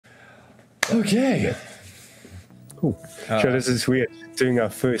Okay. Cool. Sure, this is weird. Doing our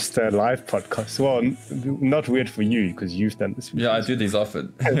first live podcast. Well, not weird for you because you've done this. Yeah, I do these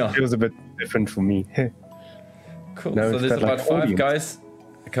often. It feels a bit different for me. Cool. No, So there's about like 5 audience. guys.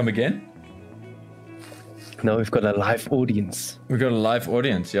 Come again? Now we've got a live audience. We've got a live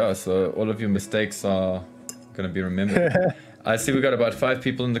audience, yeah. So all of your mistakes are going to be remembered. I see we got about 5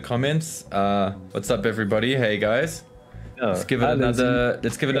 people in the comments. What's up, everybody? Hey, guys. Let's give it another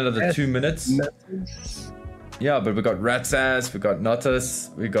 2 minutes. Yeah, but we got Rat's Ass, we got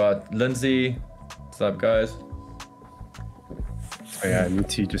Notus, we got Lindsay. What's up, guys? Oh, yeah, I need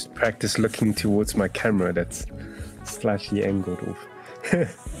to just practice looking towards my camera that's slightly angled off.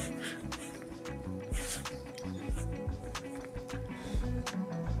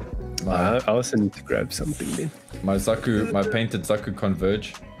 I also need to grab something then. My painted Zaku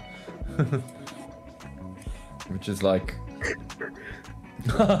Converge. Which is like...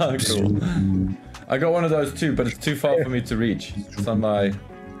 Cool. I got one of those too, but it's too far for me to reach. It's on my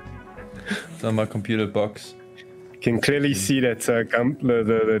computer box. Can clearly see that Gunpla,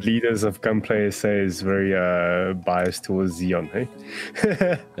 the leaders of Gunpla SA is very biased towards Xeon, hey?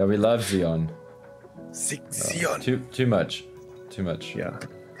 Yeah, we love Xeon. Xeon. Too much. Yeah,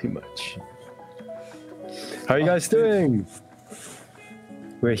 too much. How are you guys doing?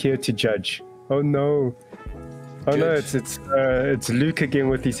 We're here to judge. Oh no. Oh no, it's Luke again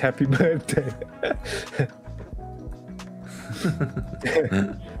with his happy birthday.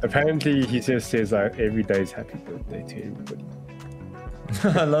 Apparently he just says every day is happy birthday to everybody.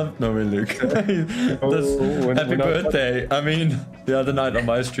 I love Luke. Happy birthday. I mean, the other night on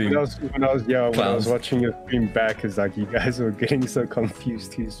my stream. When I was watching your stream back, it's like you guys were getting so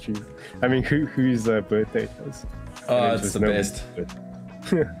confused whose stream. I mean, whose birthday it was. Oh, it's the best.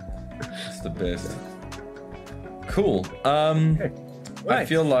 It's the best. Cool. Right. I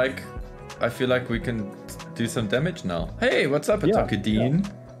feel like we can do some damage now. Hey, what's up, Atakadeen?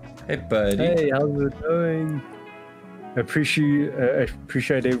 Hey, buddy. Hey, how's it going?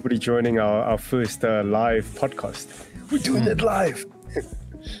 Appreciate everybody joining our first live podcast. We're doing it live.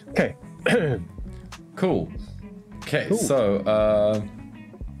 Okay. Cool. Okay, so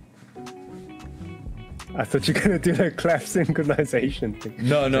I thought you were gonna do the clap synchronization thing.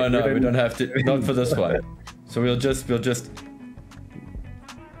 No, we don't have to. Not for this one. So we'll just.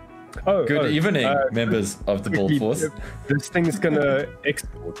 Good evening, members of the BuildForce. This thing is gonna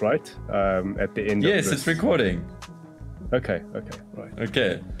export, right? At the end. Yes, it's recording. Okay, right.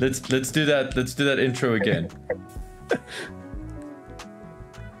 Okay, let's do that. Let's do that intro again.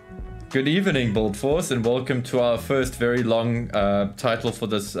 Good evening, BuildForce, and welcome to our first very long title for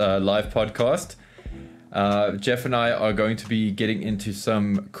this live podcast. Jeff and I are going to be getting into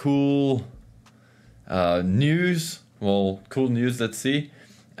some cool news. Well, cool news, let's see.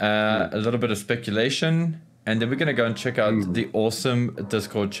 A little bit of speculation, and then we're going to go and check out the awesome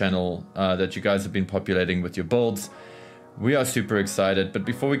Discord channel that you guys have been populating with your builds. We are super excited, but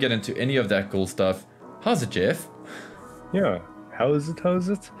before we get into any of that cool stuff, how's it, Jeff? Yeah, how is it?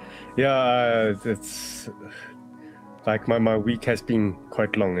 Yeah, it's like my week has been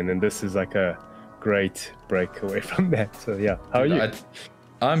quite long, and then this is like a great break away from that. So yeah, how are you?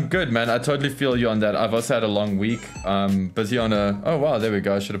 I'm good, man. I totally feel you on that. I've also had a long week. I'm busy on oh wow, there we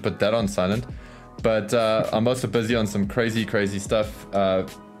go. I should have put that on silent. But I'm also busy on some crazy stuff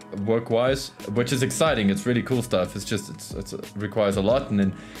work-wise, which is exciting. It's really cool stuff. It's just it requires a lot, and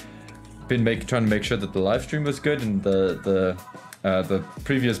then been trying to make sure that the live stream was good, and the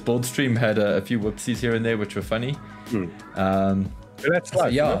previous build stream had a few whoopsies here and there, which were funny. That's live. So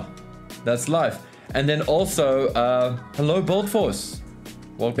yeah, that's live. And then also, hello BuildForce.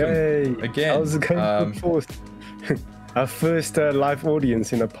 Welcome again. How's it going? Our first live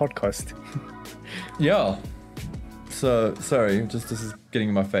audience in a podcast. Yeah. So sorry, this is getting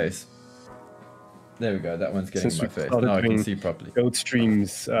in my face. There we go. That one's getting in my face. Now I can see properly. Build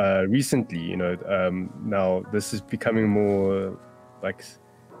streams recently, now this is becoming more like,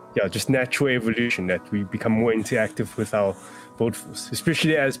 just natural evolution, that we become more interactive with our BuildForce,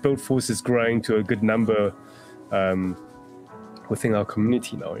 especially as BuildForce is growing to a good number within our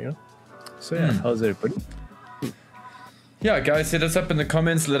community now, So how's everybody? Yeah, guys, hit us up in the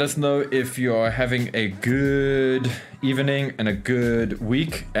comments. Let us know if you're having a good evening and a good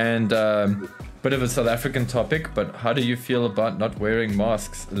week. And bit of a South African topic, but how do you feel about not wearing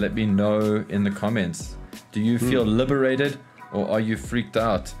masks? Let me know in the comments. Do you feel liberated, or are you freaked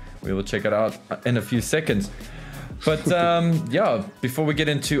out? We will check it out in a few seconds. But yeah, before we get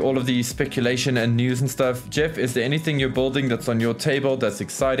into all of the speculation and news and stuff, Jeff, is there anything you're building that's on your table that's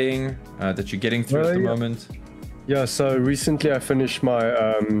exciting, that you're getting through at the moment? Yeah, so recently I finished my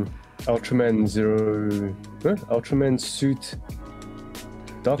Ultraman Zero, Ultraman Suit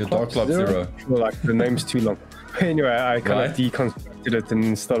Dark Club Zero. Well, like the name's too long. Anyway, I kind of deconstructed it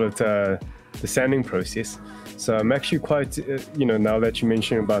and started the sanding process. So I'm actually quite, now that you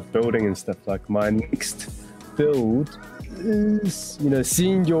mentioned about building and stuff, like my next build is,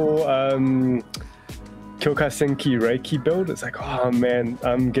 seeing your Kyokasenki Reiki build. It's like, oh man,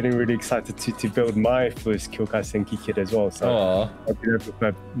 I'm getting really excited to build my first Kyokasenki kit as well. So I'll do that with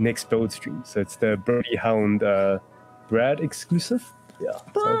my next build stream. So it's the Brody Hound Brad exclusive. Yeah,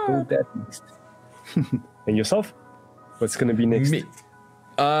 so I'll build that next. And yourself? What's going to be next? Me.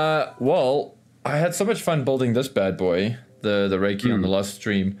 Well, I had so much fun building this bad boy, the Reiki on the last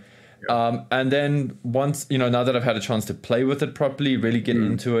stream. Yeah. And then once, now that I've had a chance to play with it properly, really get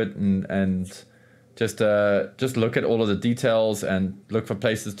into it and just look at all of the details and look for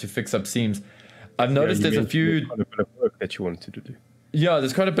places to fix up seams. I've noticed there's a few... quite a bit of work that you wanted to do. Yeah,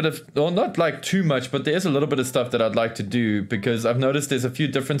 there's quite a bit of, well, not like too much, but there's a little bit of stuff that I'd like to do because I've noticed there's a few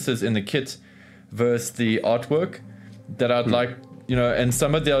differences in the kit versus the artwork that I'd like, and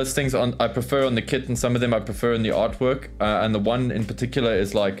some of those things I prefer on the kit and some of them I prefer in the artwork. And the one in particular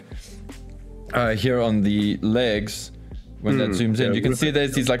is like here on the legs, when that zooms in, you can see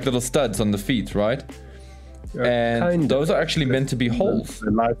there's these like little studs on the feet, right? And those are actually meant to be holes.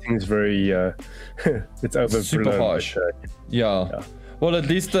 The lighting is very, it's over super harsh. Yeah. Well, at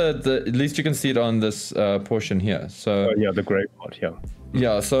least at least you can see it on this portion here. So yeah, the gray part. Yeah.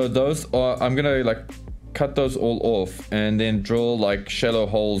 Yeah. So those are, I'm gonna like cut those all off and then drill like shallow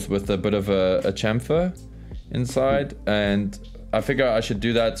holes with a bit of a chamfer inside. And I figure I should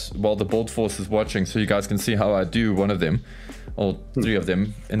do that while the BuildForce is watching, so you guys can see how I do one of them, or three of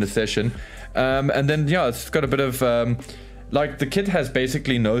them in the session. And then yeah, it's got a bit of like the kit has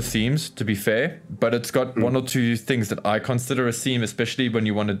basically no seams, to be fair, but it's got one or two things that I consider a seam, especially when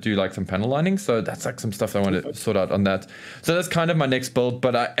you want to do like some panel lining. So that's like some stuff I want to sort out on that. So that's kind of my next build,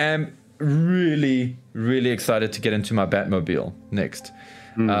 but I am really, really excited to get into my Batmobile next.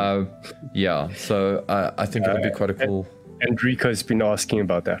 Yeah, so I think it'll be quite a cool... Enrico's been asking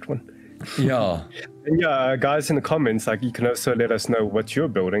about that one. Yeah. And yeah, guys in the comments, like you can also let us know what you're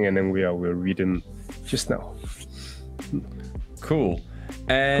building, and then we'll read them just now. Cool.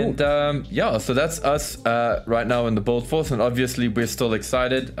 And yeah, so that's us right now in the BuildForce, and obviously we're still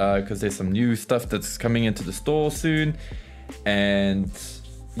excited because there's some new stuff that's coming into the store soon, and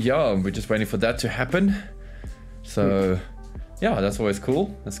yeah, we're just waiting for that to happen. So yeah, that's always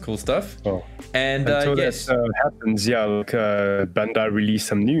cool. That's cool stuff. Oh. And until yes, that happens, yeah, like Bandai released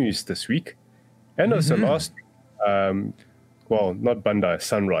some news this week, and also last week. Well, not Bandai,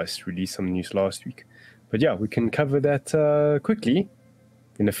 Sunrise released some news last week. But yeah, we can cover that quickly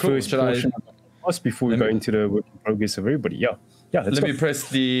in the first portion of the podcast before we go into the work in progress of everybody. Yeah, let me press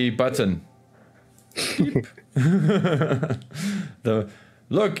the button.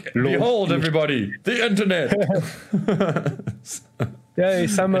 Behold, everybody, the internet. Yeah,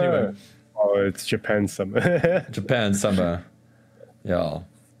 summer. Anyway. Oh, it's Japan summer. Japan summer. Yeah.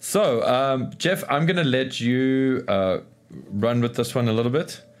 So, Jeff, I'm gonna let you run with this one a little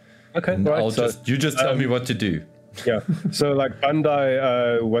bit. Okay, and right. You just tell me what to do. Yeah. So like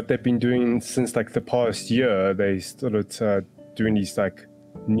Bandai, what they've been doing since like the past year, they started doing these like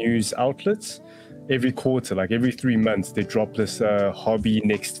news outlets every quarter, like every 3 months. They drop this hobby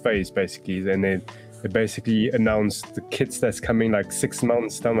next phase basically, and they basically announce the kits that's coming like 6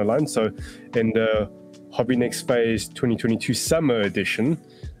 months down the line. So in the hobby next phase 2022 summer edition,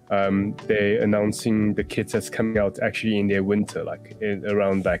 they're announcing the kits that's coming out actually in their winter, like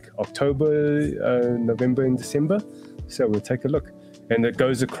around like October, November and December. So we'll take a look. And it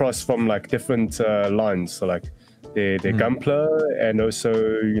goes across from like different lines. So like their Gunpla and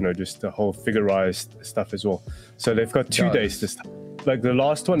also, just the whole figurized stuff as well. So they've got 2 days this time. Like the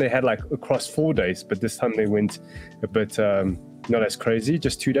last one, they had like across 4 days, but this time they went a bit not as crazy,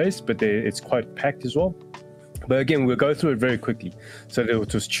 just 2 days, but it's quite packed as well. But again, we'll go through it very quickly. So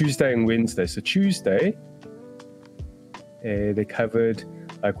it was Tuesday and Wednesday. So Tuesday, they covered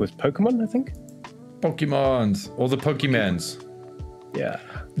like with Pokemon, I think. Pokemons, all the Pokemans. Yeah.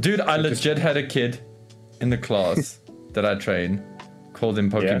 Dude, I legit had a kid in the class that I train, called him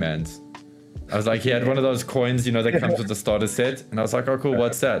Pokemans. Yeah. I was like, he had one of those coins, that comes with the starter set. And I was like, oh, cool,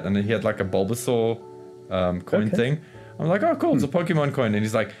 what's that? And then he had like a Bulbasaur coin thing. I'm like, oh, cool, it's a Pokemon coin. And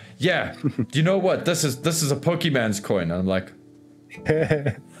he's like, yeah, do you know what? This is a Pokemon's coin. And I'm like,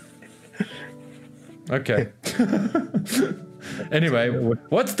 okay. Anyway,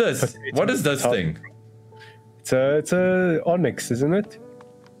 what's this? What is this thing? It's a Onyx, isn't it?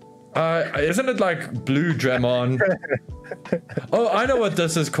 Isn't it like Blue Dramon? Oh, I know what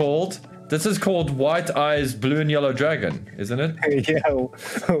this is called. This is called White Eyes Blue and Yellow Dragon, isn't it? Yeah,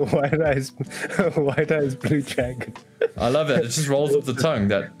 White Eyes Blue Dragon. I love it. It just rolls off the tongue,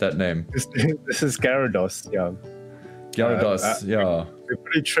 that name. This is Gyarados, yeah. Gyarados, yeah. We're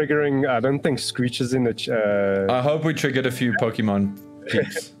pretty triggering. I don't think Screech is in the. I hope we triggered a few Pokemon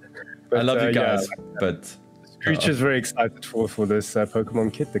peeps. I love you guys, but Screech is very excited for this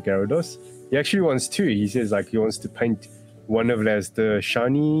Pokemon kit, the Gyarados. He actually wants two. He says like he wants to paint one of it as the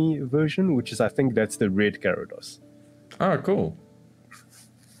shiny version, which is I think that's the red Gyarados. Oh, cool.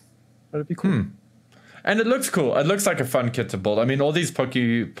 That'd be cool. And it looks cool. It looks like a fun kit to build. I mean, all these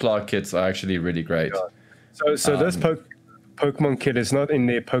Pokepla kits are actually really great. Yeah. So this Pokemon kit is not in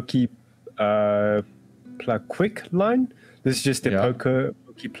their Pokepla Quick line. This is just the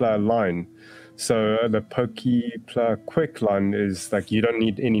Pokepla line. So the Pokepla Quick line is like you don't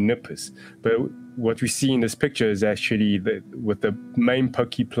need any nippers. But what we see in this picture is actually with the main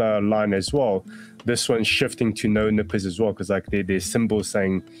Pokepla line as well. This one's shifting to no nippers as well because like there's symbols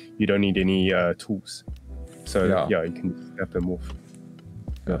saying you don't need any tools. So yeah, you can snap them off.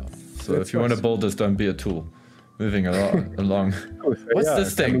 Yeah. So if you want to build this, don't be a tool. Moving along. What's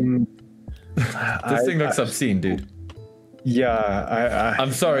this thing? I mean, this thing looks obscene, dude. Yeah,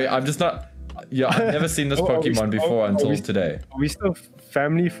 I'm sorry. I'm just not. Yeah, I've never seen this Pokemon before until today. Are we still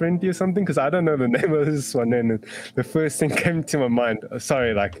family friendly or something? Because I don't know the name of this one. And the first thing came to my mind.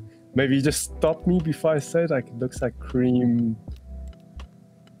 Sorry, like maybe you just stop me before I say it. Like it looks like cream.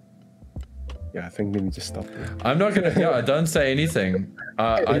 Yeah, I think let me just stop there. I'm not gonna. Yeah, don't say anything.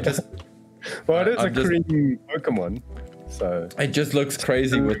 I just. Well, it is a cream Pokemon, so it just looks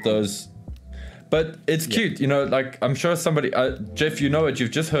crazy with those. But it's cute, you know, like I'm sure somebody, Jeff, you know it,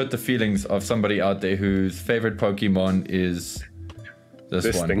 you've just hurt the feelings of somebody out there whose favorite Pokemon is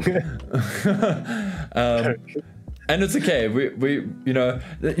this one. Thing. And it's okay. We you know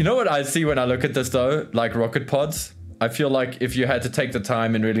what I see when I look at this though, like rocket pods. I feel like if you had to take the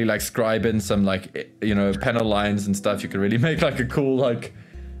time and really like scribe in some like, you know, panel lines and stuff, you could really make like a cool, like,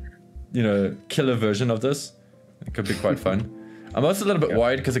 you know, killer version of this. It could be quite fun. I'm also a little bit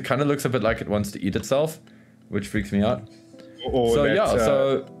worried because it kind of looks a bit like it wants to eat itself, which freaks me out. Or so that,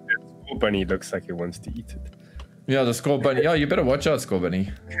 so Score Bunny looks like it wants to eat it. Yeah, the Score Bunny. Yeah, you better watch out, Score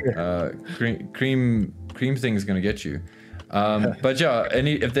Bunny. Cream thing's gonna get you. But yeah,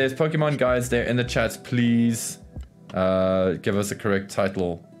 if there's Pokemon guys there in the chats, please give us a correct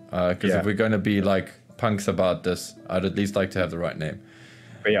title. Because if we're gonna be like punks about this, I'd at least like to have the right name.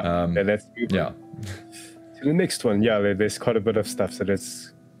 But yeah, let's move on. The next one, there's quite a bit of stuff, so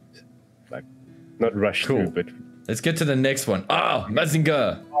let's like not rush through, but let's get to the next one.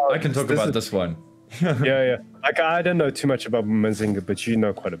 Mazinger! I can talk about this one. yeah. Like I don't know too much about Mazinger, but you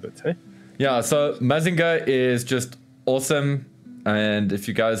know quite a bit, eh? Yeah, so Mazinger is just awesome, and if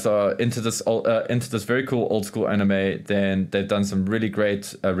you guys are into this very cool old school anime, then they've done some really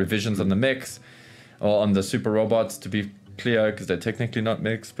great revisions on the mechs, or on the super robots to be clear, because they're technically not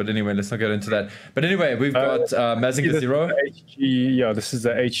mixed, but anyway, let's not get into that. But anyway, we've got Mazinger Zero. This is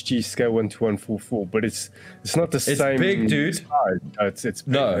the HG scale 1:144, but it's not the same. It's big, dude. Size. It's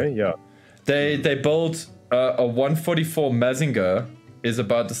big, no, yeah. They built a 144 Mazinger is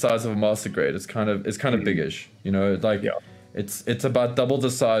about the size of a Master Grade. It's kind of biggish, you know, like it's about double the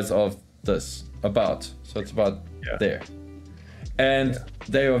size of this, so it's about there, and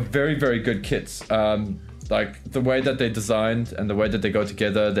they are very, very good kits. Like the way that they designed and the way that they go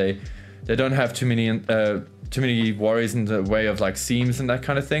together, they don't have too many worries in the way of like seams and that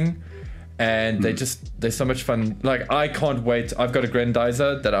kind of thing, and they're so much fun. Like I can't wait. I've got a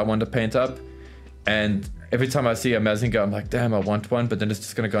Grendizer that I want to paint up, and every time I see a Mazinger, I'm like, damn, I want one, but then it's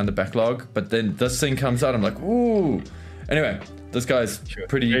just gonna go in the backlog. But then this thing comes out, I'm like, ooh. Anyway, this guy's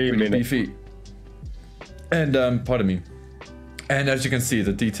pretty beefy, and pardon me. And as you can see,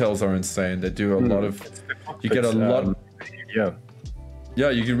 the details are insane. They do a lot of. You get a lot. And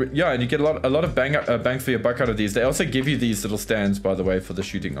you get a lot of bang for your buck out of these. They also give you these little stands, by the way, for the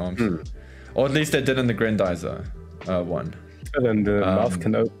shooting arms, or at least they did in the Grendizer one. And then the mouth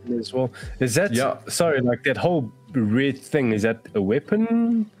can open as well. Is that sorry? Like that whole red thing, is that a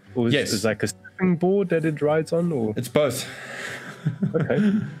weapon, or is like a stepping board that it rides on, or it's both?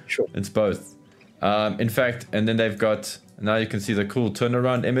 Okay, sure. It's both. In fact, and then they've got. Now you can see the cool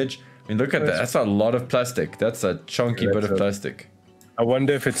turnaround image. I mean, look at that. That's a lot of plastic. That's a chunky bit of plastic. I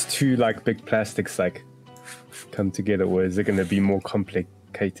wonder if it's two like big plastics like come together, or is it going to be more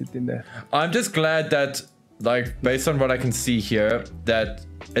complicated than that? I'm just glad that, like, based on what I can see here, that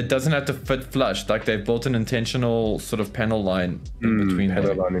it doesn't have to fit flush. Like they've built an intentional sort of panel line in between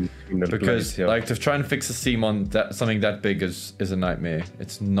there. Because like to try and fix a seam on that something that big is a nightmare.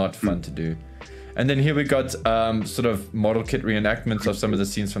 It's not fun to do. And then here we got sort of model kit reenactments of some of the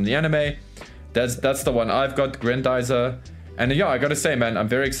scenes from the anime. That's the one I've got, Grandizer. And yeah, I gotta say, man, I'm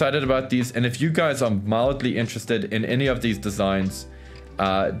very excited about these. And if you guys are mildly interested in any of these designs,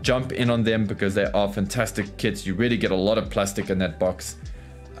 jump in on them because they are fantastic kits. You really get a lot of plastic in that box.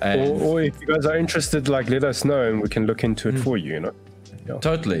 Or if you guys are interested, like let us know and we can look into it for you, you know? Yeah.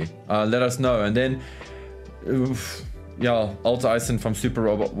 Totally. Let us know. And then, yeah, Alt Eisen from Super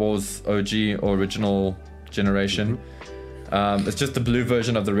Robot Wars OG or original generation. It's just the blue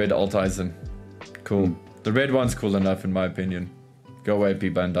version of the red Alt Eisen. Cool. The red one's cool enough in my opinion. Go away,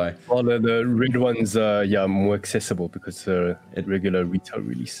 Bandai. Well, the red one's yeah, more accessible because it's a regular retail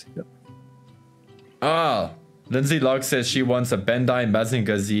release. Yep. Ah, Lindsay Locke says she wants a Bandai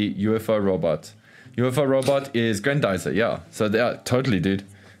Mazinger Z UFO robot. UFO robot is Grandizer, yeah. So yeah, totally, dude.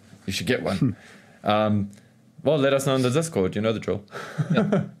 You should get one. Well, let us know in the Discord. You know the drill.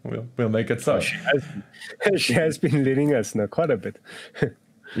 Yeah. we'll make it so. Oh, she has been letting us know quite a bit.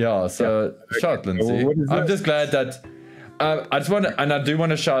 Yeah. So yeah. Shout, Lindsay. I'm just glad that. I just want to, and I do want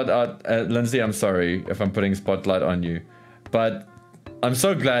to shout out, Lindsay. I'm sorry if I'm putting spotlight on you, but I'm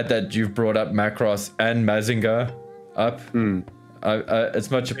so glad that you've brought up Macross and Mazinger up. It's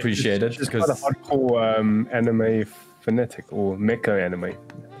much appreciated. She's quite a hardcore anime fanatic or mecha anime.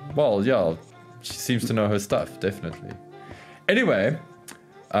 Well, yeah, she seems to know her stuff, definitely. Anyway,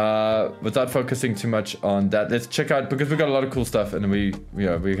 without focusing too much on that, let's check out, because we got a lot of cool stuff, and we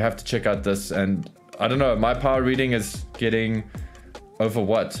have to check out this. And I don't know, my power reading is getting over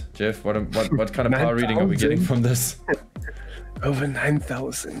what, Jeff? What kind of power reading are we getting from this? Over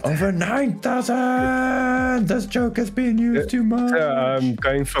 9,000. Over 9,000! This joke has been used too much.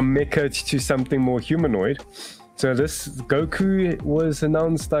 Going from mecha to something more humanoid. So this Goku was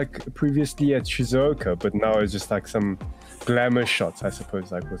announced like previously at Shizuoka, but now it's just like some glamour shots, I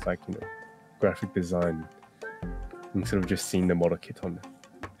suppose, like with like, you know, graphic design instead of just seeing the model kit on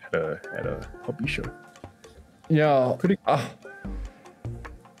at a hobby show. Yeah, pretty cool.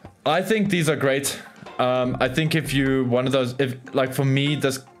 I think these are great. I think if you one of those, if like for me,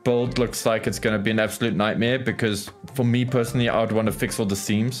 this build looks like it's going to be an absolute nightmare, because for me personally, I would want to fix all the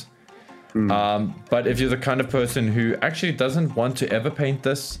seams. But if you're the kind of person who actually doesn't want to ever paint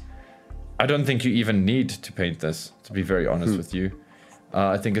this, I don't think you even need to paint this, to be very honest with you.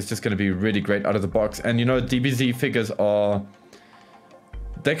 I think it's just going to be really great out of the box. And you know, DBZ figures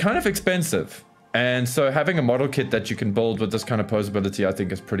they're kind of expensive. And so having a model kit that you can build with this kind of posability, I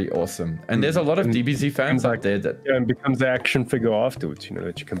think is pretty awesome. And there's a lot of DBZ fans out there that... Yeah, and becomes the action figure afterwards, you know,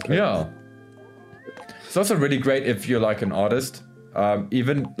 that you can play. Yeah. It's also really great if you're like an artist.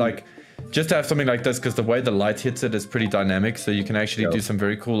 Even like, just to have something like this, because the way the light hits it is pretty dynamic. So you can actually do some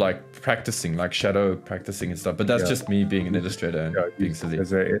very cool, like practicing, like shadow practicing and stuff. But that's just me being an illustrator and being silly.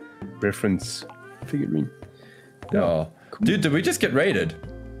 As a reference figurine. Yeah. Cool. Dude, did we just get raided?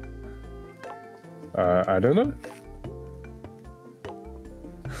 I don't know.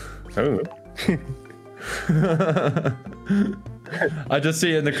 I just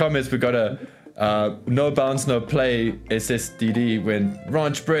see in the comments we got a no bounce, no play SSDD when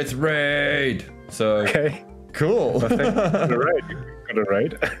Ranch Breath raid. So okay, cool. Well, got a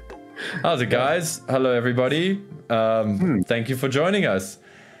raid. How's it, guys? Hello, everybody. Thank you for joining us.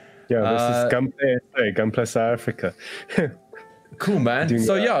 Yeah, this is Gunpla South Africa. Cool, man.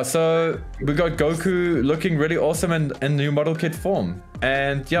 So yeah, so we got Goku looking really awesome in new model kit form.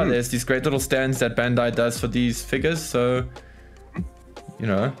 And yeah, there's these great little stands that Bandai does for these figures. So, you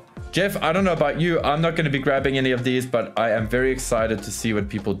know, Jeff, I don't know about you. I'm not going to be grabbing any of these, but I am very excited to see what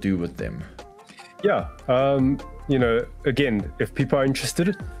people do with them. Yeah. You know, again, if people are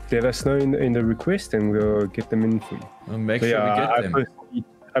interested, let us know in the request and we'll get them in for you. We'll make sure we get them.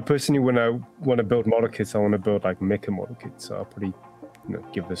 I personally, when I want to build model kits, I want to build like mecha model kits. So I'll probably, you know,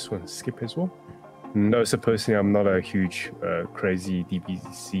 give this one a skip as well. No, so personally, I'm not a huge, crazy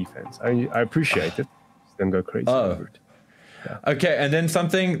DBZ fan. I appreciate it. Just don't go crazy over it. Yeah. Okay, and then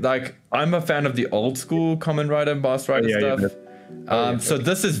something like, I'm a fan of the old school Kamen Rider and Boss Rider stuff. So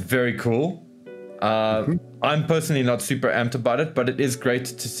this is very cool. I'm personally not super amped about it, but it is great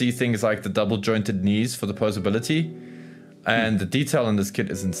to see things like the double jointed knees for the posability. And the detail in this kit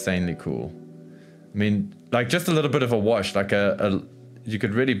is insanely cool. I mean, like just a little bit of a wash, like you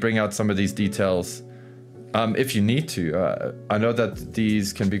could really bring out some of these details if you need to. I know that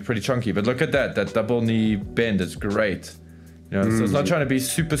these can be pretty chunky, but look at that double knee bend is great. You know, so it's not trying to be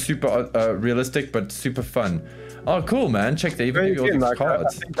super realistic, but super fun. Oh, cool, man! Check, they even give you all these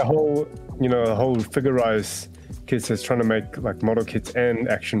cards. I think the whole, the whole figurize kits is trying to make like model kits and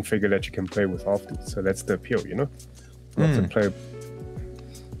action figure that you can play with afterwards. So that's the appeal, Lots of play.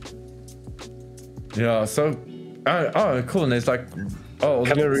 Yeah. So, oh, cool. And there's like, so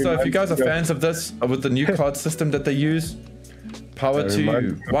if you guys are fans of this with the new card system that they use, power to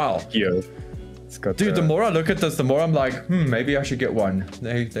you. Wow. Dude, the more I look at this, the more I'm like, maybe I should get one.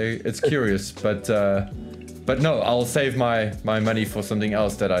 It's curious, but no, I'll save my money for something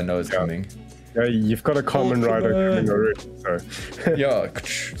else that I know is coming. Yeah, you've got a common rider coming already, so. Yeah,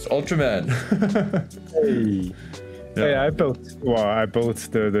 it's Ultraman. Hey. Yeah. Hey, I built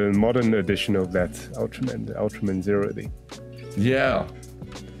the modern edition of that Ultraman, the Ultraman Zero thing. Yeah.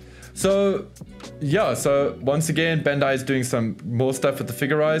 So once again, Bandai is doing some more stuff with the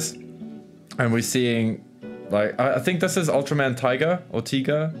Figurize. And we're seeing, like, I think this is Ultraman Tiger or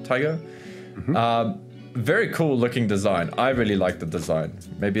Tiger. Very cool looking design. I really like the design.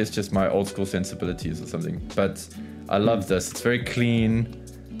 Maybe it's just my old school sensibilities or something, but I love this. It's very clean.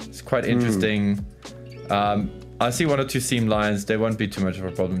 It's quite interesting. I see 1 or 2 seam lines. They won't be too much of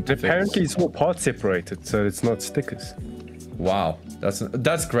a problem to fix. Apparently it's all part separated, so it's not stickers. Wow,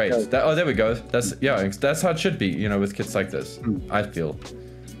 that's great. Oh, there we go. That's how it should be, with kits like this. I feel.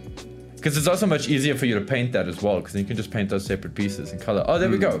 Because it's also much easier for you to paint that as well, because you can just paint those separate pieces in color. Oh, there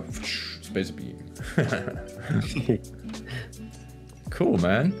we go. Space beam. Cool,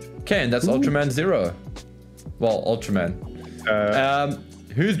 man. Okay, and that's Ultraman Zero. Well, Ultraman.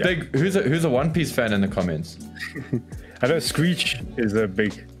 Who's a One Piece fan in the comments? I know Screech is a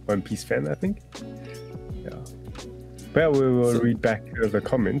big One Piece fan, I think. Yeah. Well, we will read back the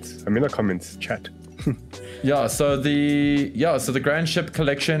comments. I mean, the comments, chat. So the Grand Ship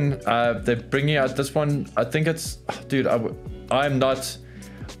collection, they're bringing out this one. I think it's, dude, I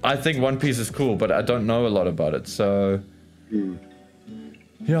think One Piece is cool, but I don't know a lot about it. So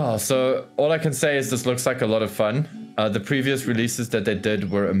yeah, so all I can say is this looks like a lot of fun. The previous releases that they did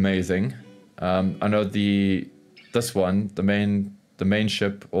were amazing. I know this one, the main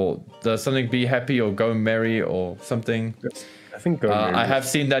ship, or the something Be Happy or Go Merry or something. I think Go Merry. I have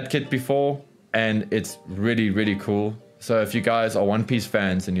seen that kit before. And it's really cool. So if you guys are One Piece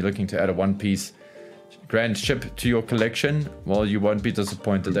fans and you're looking to add a One Piece Grand Ship to your collection, well, you won't be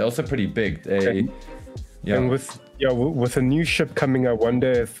disappointed. They're also pretty big. And with a new ship coming out, one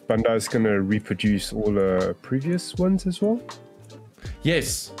day if Bandai is gonna reproduce all the previous ones as well.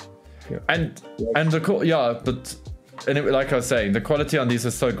 Yes. Yeah. And the cool, but like I was saying, the quality on these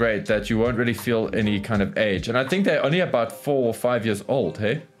is so great that you won't really feel any kind of age. And I think they're only about 4 or 5 years old.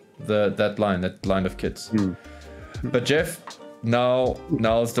 Hey. That line of kits. But Jeff,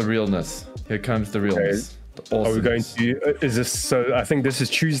 now's the realness. Here comes the realness. Okay. Are we going to? Is this so? I think this is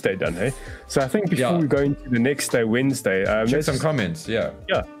Tuesday done, hey? So I think before we go into the next day, Wednesday, check some comments. Yeah,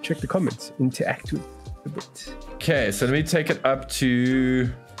 check the comments. Interact with a bit. Okay, so let me take it up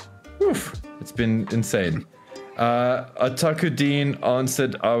to. It's been insane. Otaku Dean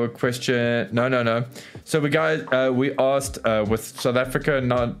answered our question. No. So we asked with South Africa,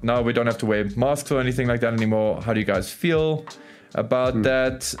 now we don't have to wear masks or anything like that anymore. How do you guys feel about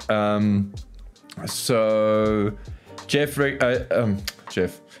that? So Jeff,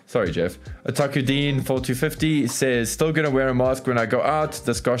 Otaku Dean 4250 says, still gonna wear a mask when I go out.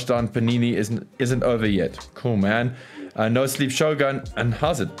 This gosh darn panini isn't over yet. Cool, man. No Sleep Shogun, and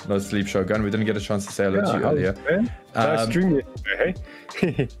how's it? No Sleep Shogun. We didn't get a chance to say hello to you earlier. Nice stream yesterday,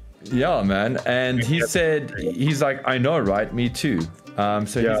 hey? Yeah, man. And he said, he's like, I know, right? Me too. So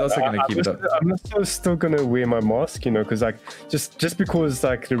he's also gonna keep it up. I'm still gonna wear my mask, because like just because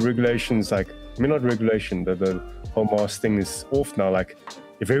like the regulations, like not regulation, the whole mask thing is off now. Like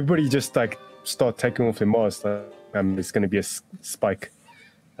if everybody just like start taking off their mask, there's gonna be a spike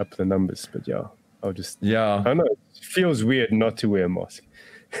up the numbers. But I'll just I don't know. It feels weird not to wear a mask.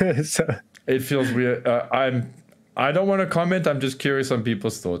 So it feels weird. I don't want to comment. I'm just curious on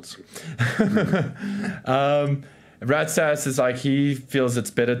people's thoughts. Ratsass is like, he feels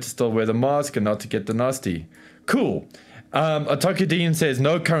it's better to still wear the mask and not to get the nasty. Cool. Otaku Dean says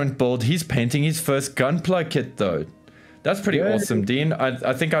no current build. He's painting his first Gunpla kit though. That's pretty awesome, Dean.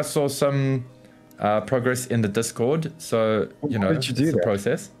 I think I saw some progress in the Discord. So did you do it's the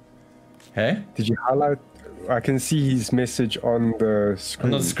process. Hey? Did you highlight? I can see his message on the screen.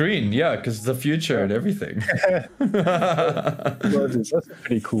 On the screen, yeah, because it's the future and everything. That's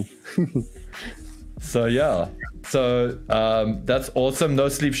pretty cool. So that's awesome. No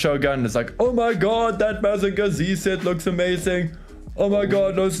Sleep Shogun is like, oh my god, that Mazinger Z set looks amazing. Oh my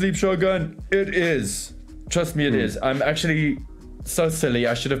god, No Sleep Shogun. It is Trust me, it is. I'm actually so silly.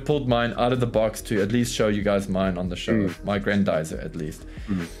 I should have pulled mine out of the box to at least show you guys mine on the show. My grandizer, at least.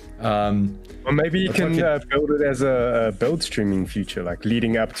 Or maybe you can build it as a build streaming feature, like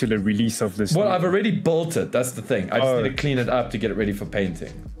leading up to the release of this. Well, I've already built it. That's the thing. I just need to clean it up to get it ready for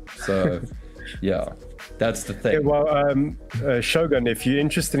painting. So, yeah, that's the thing. Yeah, well, Shogun, if you're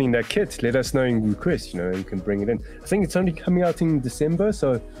interested in that kit, let us know in request. You know, you can bring it in. I think it's only coming out in December,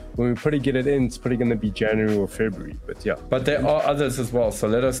 so when we probably get it in, it's probably going to be January or February. But yeah. But there are others as well, so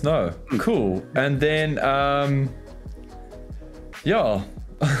let us know. Cool. And then, yeah.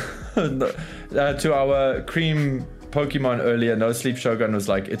 To our cream Pokemon earlier, No Sleep Shogun was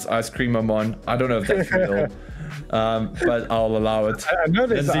like, it's Ice Creamamon. I don't know if that's real, but I'll allow it. I know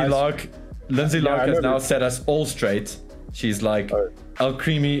Lindsay Lark has now set us all straight. She's like, El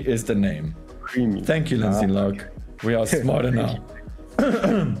Creamy is the name. Creamy. Thank you, Lindsay Lark. Okay. We are smarter now.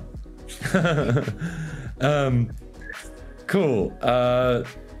 Cool.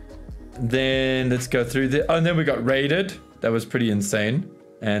 Then let's go through the. Oh, and then we got raided. That was pretty insane.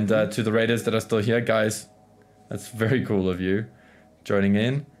 And to the raiders that are still here, guys, that's very cool of you joining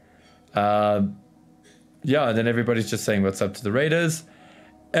in. Yeah, and then everybody's just saying what's up to the raiders.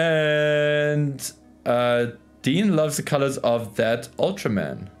 And Dean loves the colors of that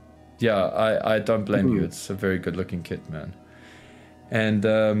Ultraman. Yeah, I don't blame you. It's a very good looking kit, man. And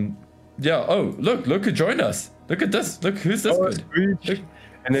yeah, oh, look who joined us. Look at this. Look, who's this good? Look,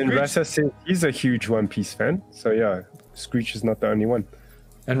 and then Rasa says he's a huge One Piece fan. So yeah, Screech is not the only one.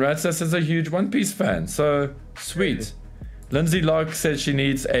 And Ratsas is a huge One Piece fan, so sweet. Lindsay Lark said she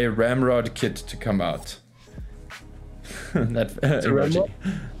needs a Ramrod kit to come out. That emoji.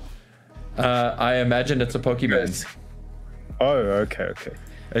 I imagine it's a Pokemon. Oh, okay.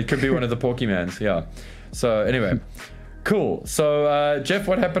 It could be one of the Pokemons, yeah. So anyway, cool. So Jeff,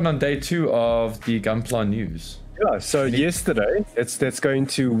 what happened on day 2 of the Gunpla news? Yeah, so yesterday, that's going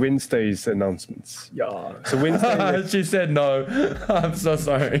to Wednesday's announcements. Yeah, so Wednesday. She said no. I'm so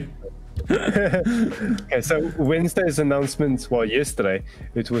sorry. Okay, so Wednesday's announcements, well, yesterday,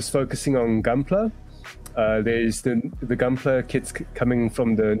 it was focusing on Gunpla. There's the Gunpla kits coming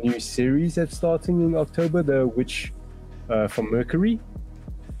from the new series that's starting in October, the Witch from Mercury.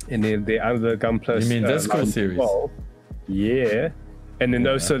 And then the other Gunpla. You mean this cool series? Well, yeah. And then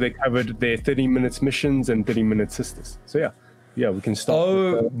also they covered their 30 minutes missions and 30-minute sisters. So yeah, we can start.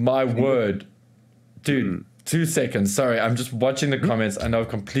 Oh my word. Dude, 2 seconds. Sorry, I'm just watching the comments. I know I've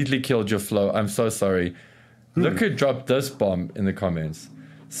completely killed your flow. I'm so sorry. Look who dropped this bomb in the comments.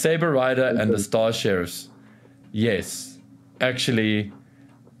 Saber Rider and the Star Sheriffs. Yes. Actually,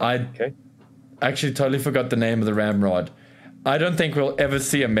 I actually totally forgot the name of the Ramrod. I don't think we'll ever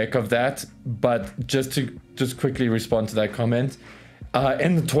see a mech of that, but just quickly respond to that comment.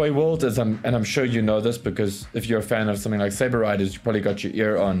 In the toy world, and I'm sure you know this because if you're a fan of something like Saber Riders, you probably got your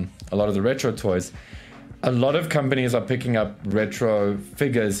ear on a lot of the retro toys. A lot of companies are picking up retro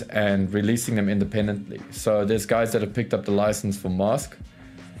figures and releasing them independently. So there's guys that have picked up the license for Mask.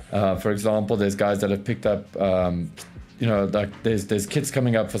 For example, there's guys that have picked up, you know, like there's kits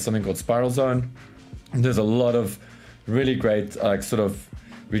coming up for something called Spiral Zone. And there's a lot of really great like sort of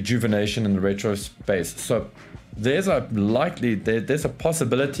rejuvenation in the retro space. So there's a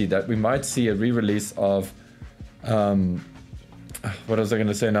possibility that we might see a re-release of what was I going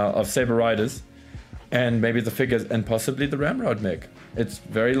to say now, of Saber Riders, and maybe the figures, and possibly the Ramrod mech. It's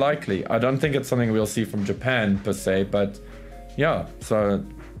very likely. I don't think it's something we'll see from Japan per se, but yeah, so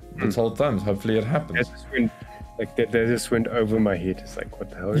let's hold thumbs. Hopefully it happens. That just went over my head. It's like, what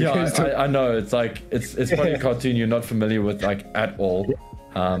the hell? Yeah, I know. It's like it's probably a cartoon you're not familiar with like at all.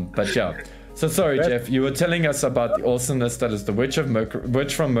 But yeah. So sorry, Jeff, you were telling us about the awesomeness that is the Witch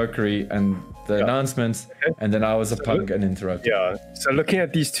from Mercury and the announcements, and then I was a punk and interrupted. Yeah, so looking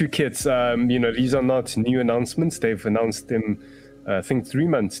at these 2 kits, you know, these are not new announcements. They've announced them, I think 2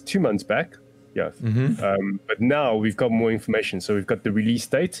 months back. Yeah, but now we've got more information. So we've got the release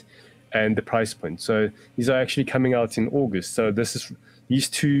date and the price point. So these are actually coming out in August. So these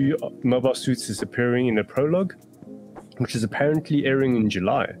 2 mobile suits is appearing in a prologue, which is apparently airing in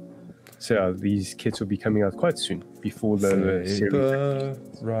July. So these kits will be coming out quite soon, before the series.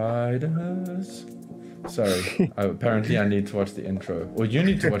 Riders. Sorry, apparently I need to watch the intro. Or you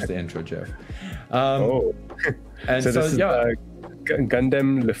need to watch the intro, Jeff. And so this is yeah.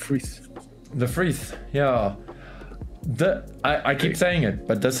 Gundam Le Frise. The Frise, yeah. I keep saying it,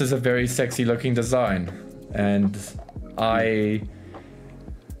 but this is a very sexy looking design. And I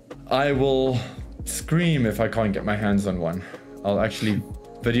will scream if I can't get my hands on one. I'll actually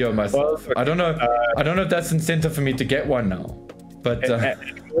video myself. I don't know if that's incentive for me to get one now, but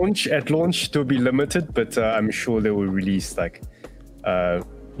at launch it will be limited, but I'm sure they will release like,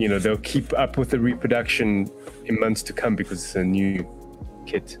 you know, they'll keep up with the reproduction in months to come because it's a new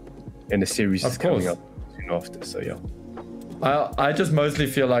kit and the series is coming up soon after. So yeah. I just mostly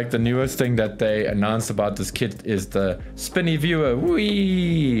feel like the newest thing that they announced about this kit is the spinny viewer.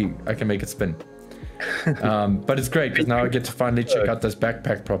 Whee! I can make it spin. But it's great because now I get to finally check out this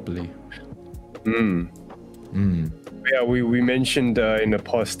backpack properly. Yeah, we mentioned in the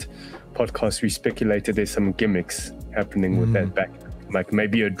past podcast, we speculated there's some gimmicks happening with that backpack, like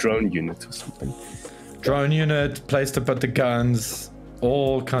maybe a drone unit or something. Drone unit, place to put the guns,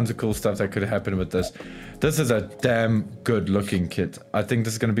 all kinds of cool stuff that could happen with this. This is a damn good looking kit. I think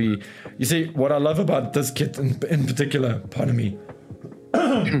this is going to be... You see, what I love about this kit in particular... Pardon me.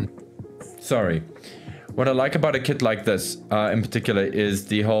 Sorry. What I like about a kit like this in particular is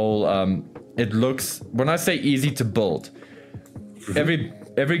the whole... it looks... When I say easy to build, every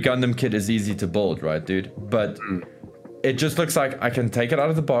Gundam kit is easy to build, right, dude? But it just looks like I can take it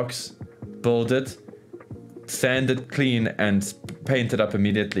out of the box, build it, sand it clean, and paint it up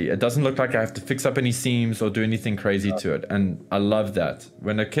immediately. It doesn't look like I have to fix up any seams or do anything crazy to it, and I love that.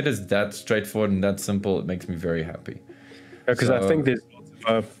 When a kit is that straightforward and that simple, it makes me very happy. Because I think there's lots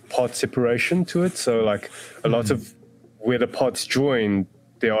of part separation to it, so like a lot of where the parts join,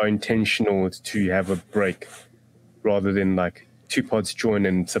 they are intentional to have a break rather than like two parts join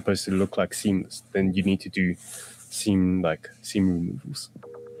and it's supposed to look like seamless. Then you need to do seam removals.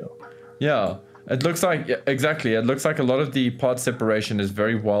 Yeah. It looks like, exactly, it looks like a lot of the part separation is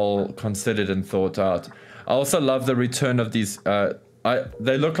very well considered and thought out. I also love the return of these,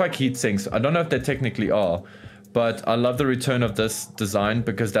 they look like heat sinks. I don't know if they technically are, but I love the return of this design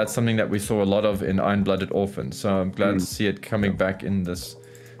because that's something that we saw a lot of in Iron-Blooded Orphan. So I'm glad to see it coming back in this,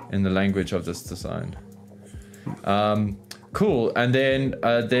 in the language of this design. Cool, and then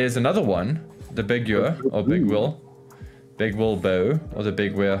there's another one, the Big Ur, or Big Will Bow, or the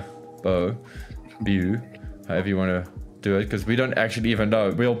Big Wear Bow. Bew, however you want to do it, because we don't actually even know.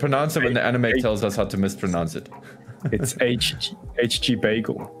 We'll pronounce it when the anime tells us how to mispronounce it. It's HG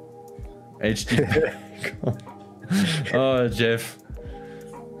Bagel. HG Bagel. Oh, Jeff.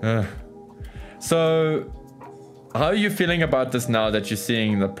 So, how are you feeling about this now that you're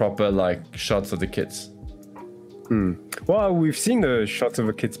seeing the proper like shots of the kits? Well, we've seen the shots of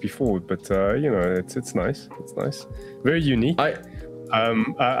the kits before, but you know, it's nice. It's nice. Very unique.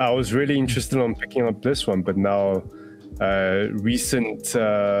 I was really interested on picking up this one, but now recent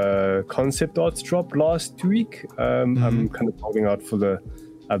concept arts dropped last week. I'm kind of holding out for the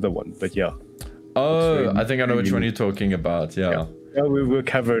other one, but yeah. Oh, really, I think I know which one you're talking about. Yeah. We were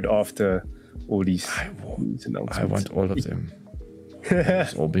covered after all these announcements. I want all of them. They'll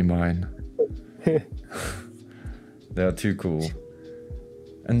all be mine. They are too cool.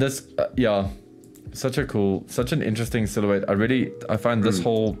 And this, yeah. Such an interesting silhouette. I find this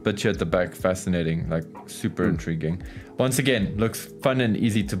whole bit here at the back fascinating, like super intriguing. Once again, looks fun and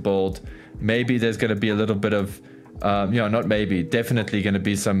easy to build. Maybe there's going to be a little bit of, not maybe, definitely going to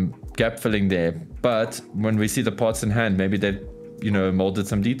be some gap filling there. But when we see the parts in hand, maybe they've, molded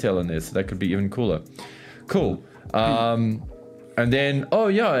some detail in there, so that could be even cooler. Cool. And then,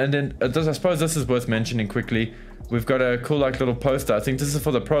 I suppose this is worth mentioning quickly. We've got a cool like little poster. I think this is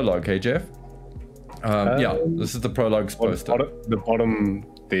for the prologue, hey Jeff? Yeah, this is the prologue's poster. The bottom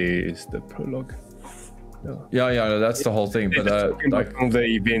there is the prologue. Yeah, no, that's the whole thing. But like all the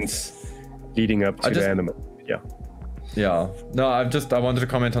events leading up to the anime. Yeah. No, I wanted to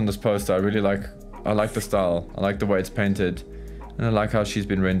comment on this poster. I like the style. I like the way it's painted, and I like how she's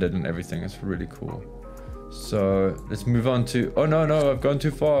been rendered and everything. It's really cool. So let's move on to. Oh no, I've gone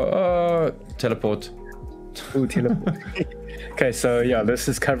too far. Teleport. Ooh, teleport. Okay, so yeah, this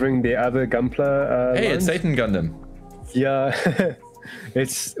is covering the other Gunpla hey, lines. It's Satan Gundam. Yeah,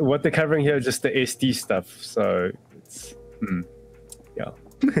 it's what they're covering here, just the SD stuff. So it's yeah.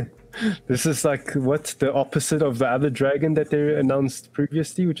 This is like what's the opposite of the other dragon that they announced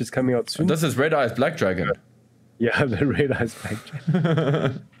previously, which is coming out soon. This is Red Eyes Black Dragon. Yeah, the Red Eyes Black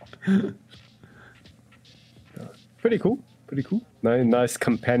Dragon. Pretty cool. Nice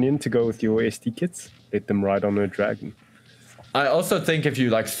companion to go with your SD kits. Let them ride on a dragon. I also think if you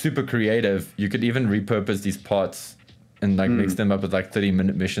like super creative, you could even repurpose these parts and like mix them up with like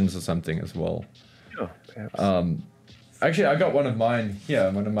 30-minute missions or something as well. Yeah, perhaps. Actually, I got one of mine here,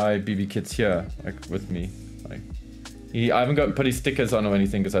 one of my BB kits here, like with me. Like, I haven't put his stickers on or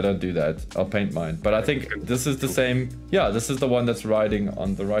anything because I don't do that. I'll paint mine. But I think this is the same. Yeah, this is the one that's riding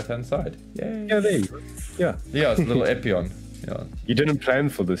on the right-hand side. Yay. Yeah, there you go. Yeah. Yeah, it's a little Epion. Yeah. You didn't plan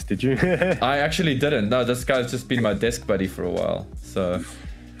for this, did you? I actually didn't. No, this guy's just been my desk buddy for a while. So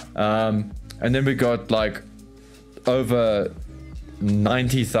And then we got like over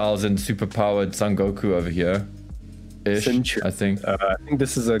 90,000 superpowered Son Goku over here. Ish, I think. I think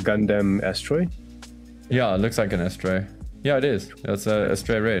this is a Gundam Astray. Yeah, it looks like an Astray. Yeah, it is. That's a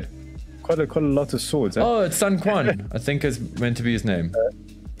Astray Raid. Quite a lot of swords. Eh? Oh, it's Sun Quan. I think is meant to be his name.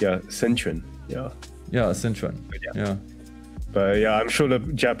 Yeah, Sinchuan. Yeah. Yeah, Sinchuan. Yeah. But yeah, I'm sure the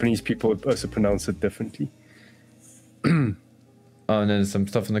Japanese people also pronounce it differently. And then some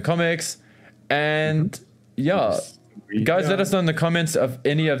stuff in the comics. And yeah, guys, let us know in the comments if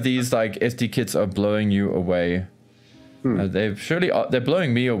any of these like SD kits are blowing you away. They're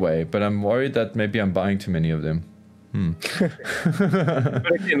blowing me away, but I'm worried that maybe I'm buying too many of them.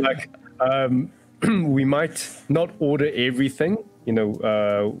 But again, like we might not order everything. You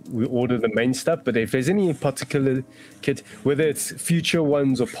know, we order the main stuff, but if there's any particular kit, whether it's future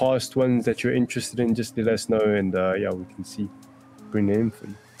ones or past ones that you're interested in, just let us know, and yeah, we can bring them in for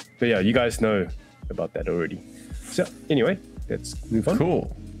you. But yeah, you guys know about that already. So anyway, let's move on.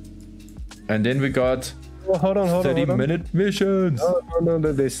 Cool. And then we got hold on. 30-minute missions. No,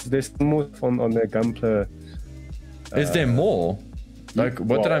 there's more on the Gunpla. Is there more? Like,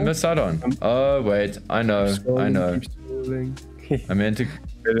 what did I miss out on? Oh wait, I know. I meant to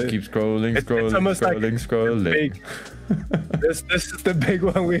keep scrolling. This is the big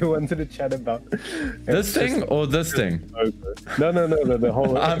one we wanted to chat about. This thing or this thing? No, the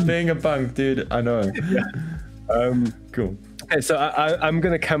whole. I'm being a punk, dude. I know. Yeah. Cool. Okay, so I'm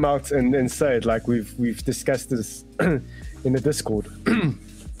gonna come out and say it like we've discussed this in the Discord,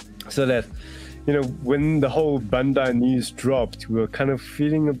 so that you know when the whole Bandai news dropped, we were kind of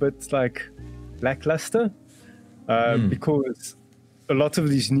feeling a bit like lackluster because a lot of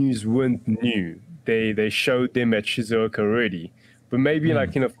these news weren't new. They showed them at Shizuoka already, but maybe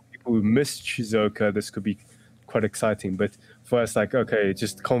like you know for people who missed Shizuoka, this could be quite exciting. But for us, like okay,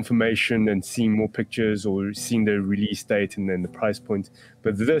 just confirmation and seeing more pictures or seeing the release date and then the price point.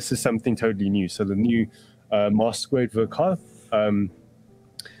 But this is something totally new. So the new Master Grade Ver.Ka.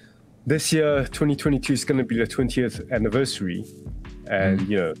 This year, 2022 is going to be the 20th anniversary, and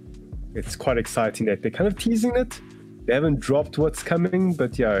you know it's quite exciting that they're kind of teasing it. They haven't dropped what's coming,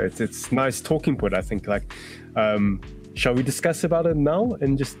 but yeah, it's nice talking point. I think like, shall we discuss about it now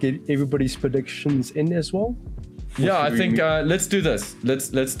and just get everybody's predictions in as well? Yeah, I think let's do this. Let's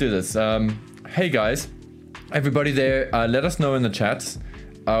do this. Hey guys, everybody there, let us know in the chats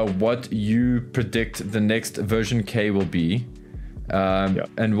what you predict the next version K will be.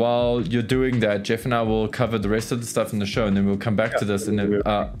 And while you're doing that, Jeff and I will cover the rest of the stuff in the show, and then we'll come back to this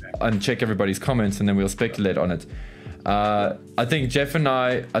and check everybody's comments, and then we'll speculate on it. I think Jeff and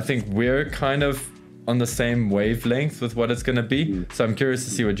I think we're kind of on the same wavelength with what it's going to be. So I'm curious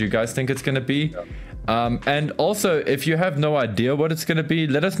to see what you guys think it's going to be. And also, if you have no idea what it's going to be,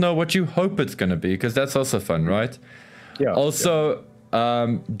 let us know what you hope it's going to be, because that's also fun, right? Yeah. Also,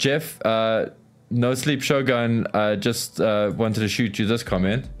 Jeff, No Sleep Shogun just wanted to shoot you this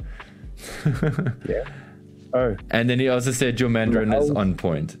comment. Yeah. Oh. And then he also said your Mandarin is on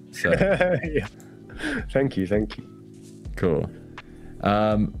point. So. Yeah. Thank you. Cool.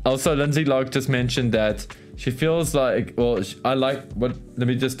 Also, Lindsay Locke just mentioned that she feels like, well, I like what, let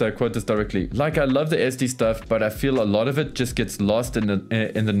me just quote this directly. Like, I love the SD stuff, but I feel a lot of it just gets lost in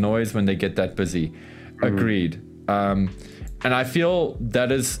the noise when they get that busy. Agreed. And I feel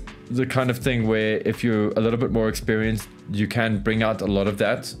that is the kind of thing where if you're a little bit more experienced, you can bring out a lot of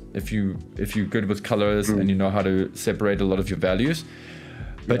that if you're good with colors and you know how to separate a lot of your values.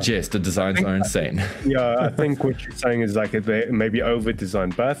 But yes, the designs are insane. Yeah, I think what you're saying is like they maybe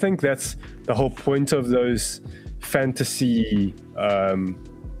over-designed, but I think that's the whole point of those fantasy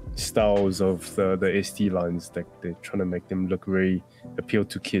styles of the SD lines, that they're trying to make them look very appeal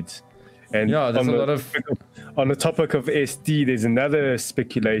to kids. And yeah, there's a lot of... On the topic of SD, there's another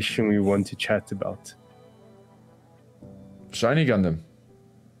speculation we want to chat about. Shiny Gundam.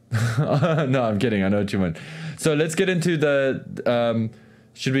 No, I'm kidding. I know what you meant. So let's get into the...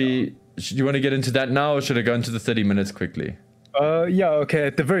 should you want to get into that now, or should I go into the 30 minutes quickly? Yeah, okay.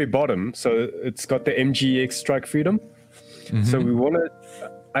 At the very bottom, so it's got the MGX Strike Freedom. So we want to...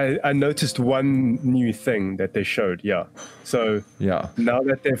 I noticed one new thing that they showed, yeah. So yeah, now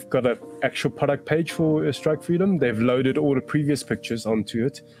that they've got an actual product page for Strike Freedom, they've loaded all the previous pictures onto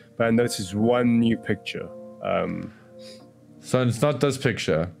it, but I noticed one new picture. So it's not this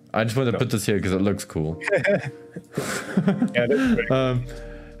picture. I just want to put this here because it looks cool. Yeah, that's great.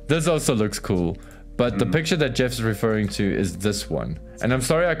 This also looks cool, but the picture that Jeff's referring to is this one. And I'm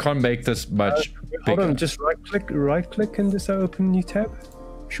sorry I can't make this much bigger. Hold on, just right click and just open new tab.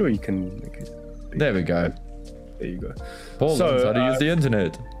 Sure, you can make it bigger. There we go. There you go. Paul knows how to use the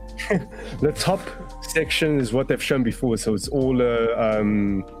internet. The top section is what they've shown before, so it's all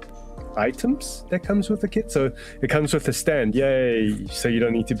items that comes with the kit. So it comes with a stand, yay! So you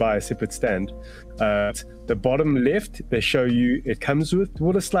don't need to buy a separate stand. The bottom left, they show you it comes with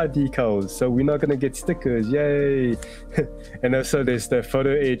water slide decals, so we're not gonna get stickers, yay! And also there's the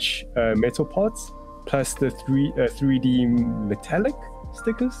photo etch metal parts, plus the 3D metallic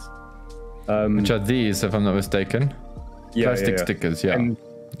stickers. Which are these, if I'm not mistaken? Plastic stickers, yeah. And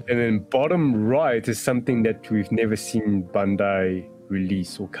then bottom right is something that we've never seen Bandai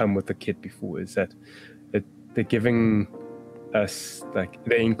release or come with the kit before. Is that they're giving us, like,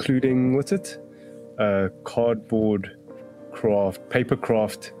 they're including, what's it? Cardboard craft, paper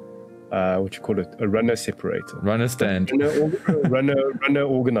craft, what you call it? A runner separator. Runner stand. Runner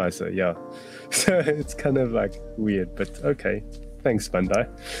organizer, yeah. So it's kind of like weird, but okay. Thanks, Bandai.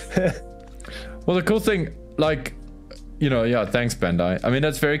 Well, the cool thing, like, you know, yeah, thanks, Bandai. I mean,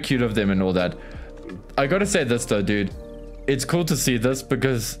 that's very cute of them and all that. I gotta say this though, dude. It's cool to see this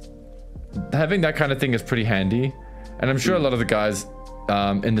because having that kind of thing is pretty handy. And I'm sure a lot of the guys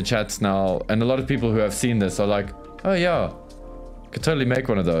in the chats now, and a lot of people who have seen this are like, oh yeah, could totally make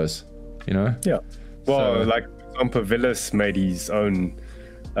one of those, you know? Yeah. Well, like, for example, Villas made his own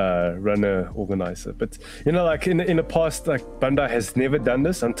runner organizer, but you know, like in the past, like Bandai has never done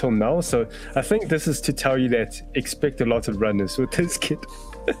this until now, so I think this is to tell you that expect a lot of runners with this kit.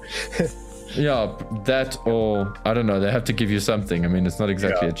 Yeah, that, or I don't know, they have to give you something. I mean, it's not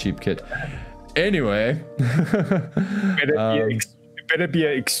exactly a cheap kit. Anyway, better be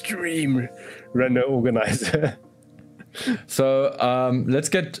an extreme runner organizer. So let's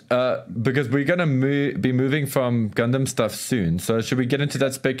get, because we're gonna be moving from Gundam stuff soon. So should we get into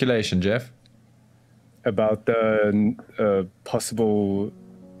that speculation, Jeff? About the possible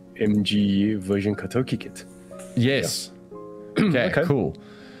MG version Katoki kit. Yes. Yeah. Okay, cool.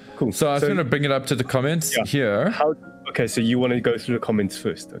 So I was going to bring it up to the comments here. Okay, so you want to go through the comments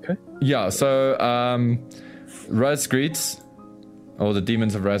first, okay? Yeah, so Razgreets, or the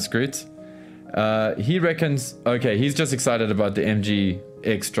Demons of Razgreets, he reckons, okay, he's just excited about the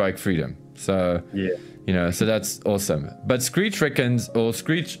MGX Strike Freedom. So, you know, so that's awesome. But Screech reckons, or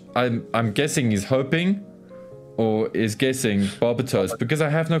Screech, I'm guessing he's hoping, or is guessing Barbatos, because I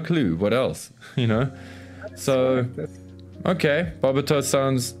have no clue what else, you know? So, okay,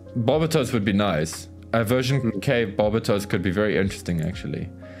 Barbatos would be nice. A version K Barbatos could be very interesting, actually.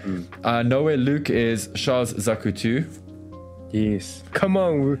 Nowhere Luke is Charles Zakutu. Yes. Come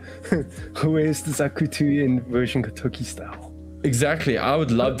on, who is the Zakutu in version Katoki style? Exactly, I would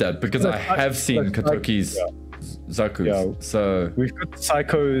love that, because I have seen Katoki's Zakus. Yeah. So we've got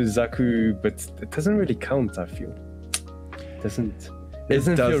Psycho Zaku, but it doesn't really count, I feel. It doesn't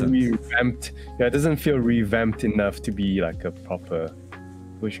feel revamped. Yeah, it doesn't feel revamped enough to be like a proper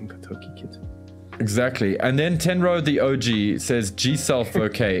version Katoki kit. Exactly. And then Tenro the OG says G-Self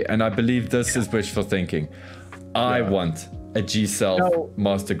okay, and I believe this is wishful thinking. I want a G-Self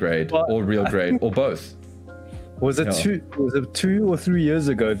master grade or real grade or both. Was it 2 or 3 years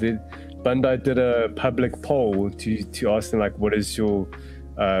ago that Bandai did a public poll to ask them, like, what is your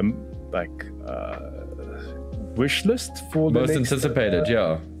wish list for the most anticipated?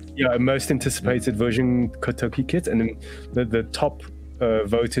 Most anticipated version Katoki kit, and then the top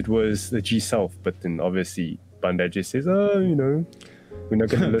voted was the G-Self, but then obviously Bandai just says, oh, you know, we're not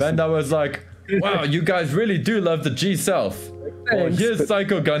going to listen. Bandai was like, wow, you guys really do love the G-Self. Well, here's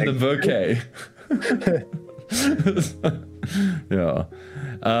Psycho Gundam Ver.Ka. Yeah.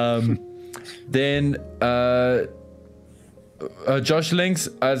 Then Josh Links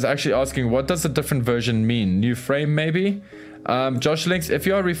is actually asking, what does a different version mean? New frame, maybe? Josh Links, if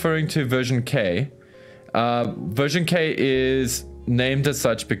you are referring to version K, version K is named as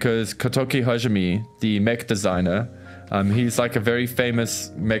such because Kotoki Hajime, the mech designer, he's like a very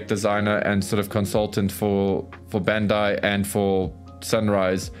famous mech designer and sort of consultant for Bandai and for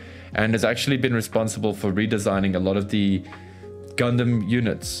Sunrise, and has actually been responsible for redesigning a lot of the Gundam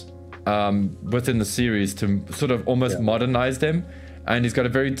units within the series to sort of almost modernize them. And he's got a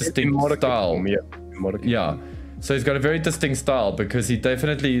very distinct style. So he's got a very distinct style because he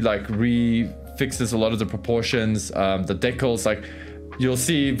definitely like fixes a lot of the proportions, the decals. Like you'll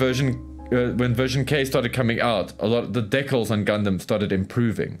see when version K started coming out, a lot of the decals on Gundam started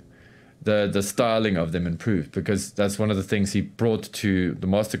improving. The styling of them improved because that's one of the things he brought to the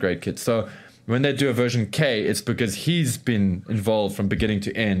master grade kit. So when they do a version K, it's because he's been involved from beginning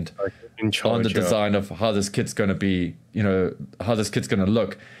to end on the design of how this kit's going to be, you know, how this kit's going to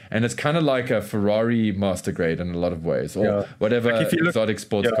look. And it's kind of like a Ferrari master grade in a lot of ways, or whatever like exotic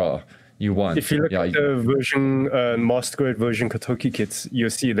sports car. You want. If you look at the version, master grade version Katoki kits, you'll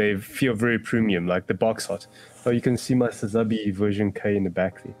see they feel very premium, like the box art. Oh, you can see my Sazabi version K in the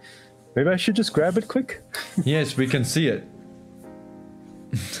back there. Maybe I should just grab it quick. Yes, we can see it.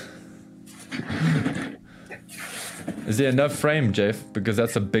 Is there enough frame, Jeff? Because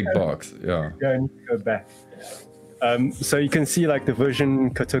that's a big box. Yeah. Yeah, I need to go back. So you can see like the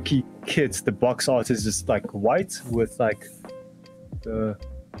version Katoki kits, the box art is just like white with like the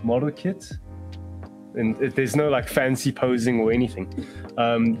model kit, and there's no like fancy posing or anything.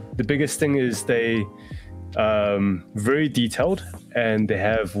 The biggest thing is they very detailed, and they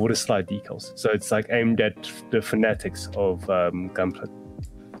have water slide decals, so it's like aimed at the fanatics of Gunpla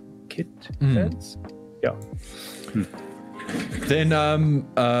kit fans. Yeah. Then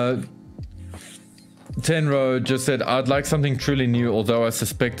Tenro just said, I'd like something truly new, although I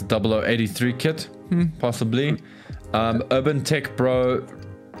suspect a 0083 kit. Possibly. Urban Tech Bro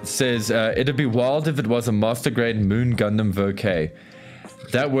says, it'd be wild if it was a master grade Moon Gundam Ver.Ka.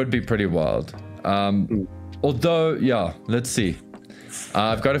 That would be pretty wild. Although, yeah, let's see.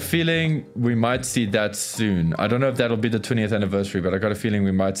 I've got a feeling we might see that soon. I don't know if that'll be the 20th anniversary, but I got a feeling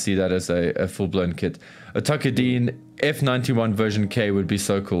we might see that as a full-blown kit. A Takudin F91 version K would be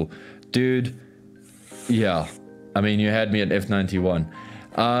so cool. Dude, yeah. I mean, you had me at F91.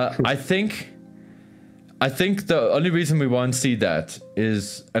 I think the only reason we won't see that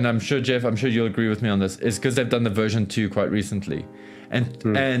is, and I'm sure, Jeff, I'm sure you'll agree with me on this, is because they've done the version 2 quite recently.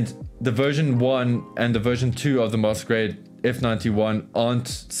 And the version 1 and the version 2 of the master grade F91 aren't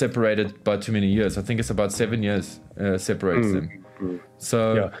separated by too many years. I think it's about 7 years separates them.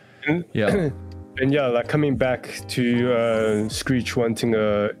 So, yeah. And yeah, like coming back to Screech wanting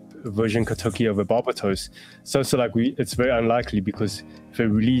a version Katoki of a Barbatos, so like it's very unlikely, because if they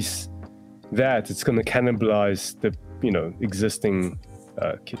release that, it's going to cannibalize the existing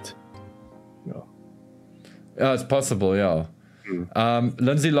kit. Yeah, it's possible. Yeah.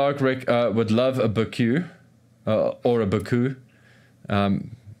 Lindsay Lark would love a Baku or a Baku,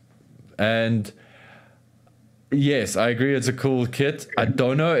 and yes, I agree, it's a cool kit. I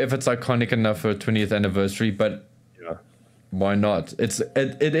don't know if it's iconic enough for a 20th anniversary, but why not? It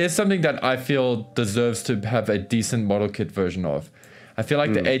is something that I feel deserves to have a decent model kit version of. I feel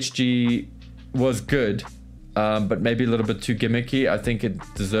like the HG was good, but maybe a little bit too gimmicky. I think it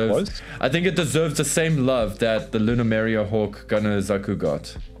deserves. I think it deserves the same love that the Lunar Mario Hawk Gunner-Zaku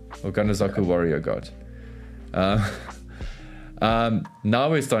got, or Gunner-Zaku Warrior got. Now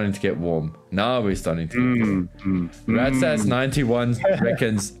we're starting to get warm. Now we're starting to get warm. Ratsas91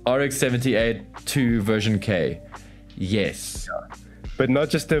 reckons RX-78 2 version K. Yes. But not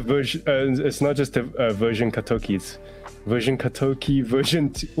just a version, it's not just a version Katoki, it's version Katoki,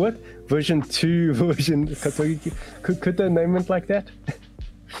 version 2, what? Version 2, version Katoki. Could they name it like that?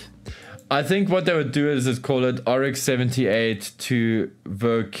 I think what they would do is call it RX-78 to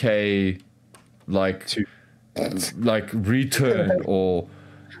Ver.Ka, like return or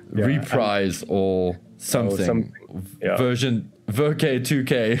reprise or something. Version Ver.Ka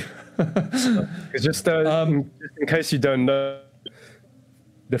 2K. It's just in case you don't know,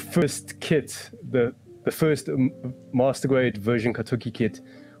 the first kit, the first master grade version Katoki kit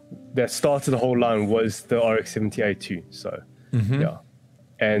that started the whole line was the RX-78-2. So yeah,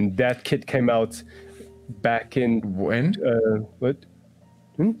 and that kit came out back in when?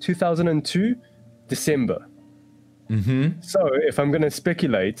 2002 December. So if I'm gonna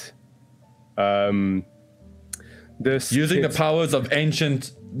speculate, this using the powers of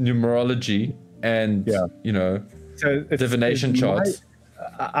ancient numerology and divination charts.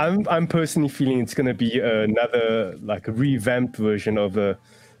 I'm personally feeling it's going to be another like a revamped version of the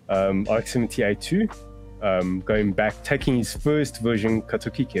RX-78-2, going back, taking his first version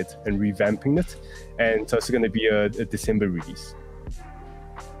Katoki kit and revamping it, and it's also going to be a December release.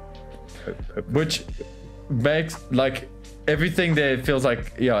 Which makes like everything there feels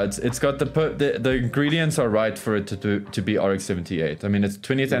like it's got the ingredients are right for it to be RX-78. I mean, it's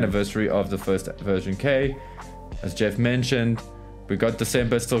 20th anniversary of the first version K, as Jeff mentioned. We got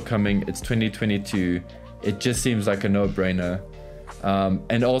December still coming. It's 2022. It just seems like a no-brainer.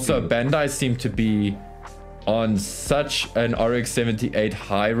 And also Bandai seem to be on such an RX-78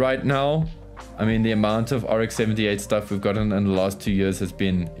 high right now. I mean, the amount of RX-78 stuff we've gotten in the last 2 years has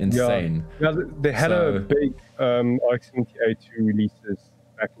been insane. Yeah, they had a big RX-78 releases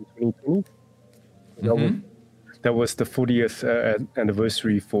back in 2020. That was the 40th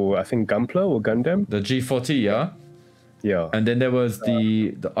anniversary for, I think, Gunpla or Gundam. The G40, yeah. Yeah. And then there was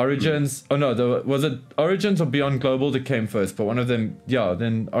the Origins. Oh no, was it Origins or Beyond Global that came first? But one of them,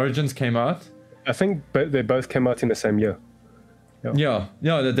 then Origins came out. I think they both came out in the same year. Yeah,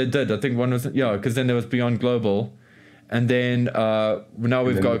 they did. I think one was because then there was Beyond Global, and then now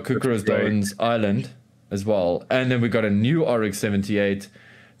we've got Kukura's Dawn's Island as well, and then we got a new RX-78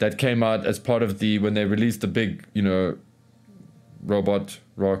 that came out as part of when they released the big robot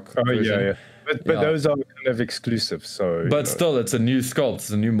rock version. But those are kind of exclusive, so. But still, it's a new sculpt, it's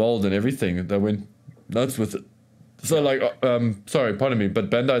a new mold and everything. They went nuts with it. So like, sorry, pardon me, but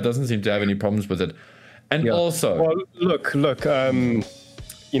Bandai doesn't seem to have any problems with it. And also, well, look,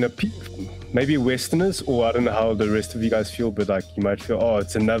 maybe Westerners, or I don't know how the rest of you guys feel, but like you might feel, oh,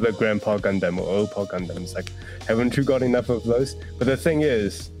 it's another Grandpa Gundam or Opa Gundam. It's like, haven't you got enough of those? But the thing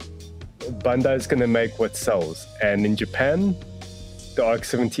is, Bandai is gonna make what sells, and in Japan, the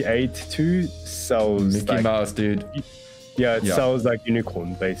RX-78 too sells Mickey Mouse, dude. Yeah, it sells like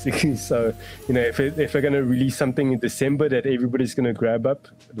unicorn, basically. So, if they're going to release something in December that everybody's going to grab up,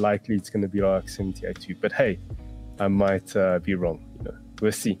 likely it's going to be RX-78 too. But hey, I might be wrong.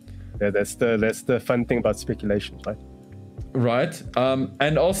 We'll see. That's the fun thing about speculations, right? Right.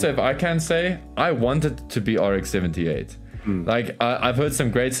 And also, if I can say, I wanted to be RX-78. Like, I've heard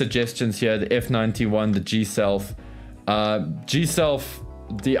some great suggestions here. The F91, the G-Self. G-Self,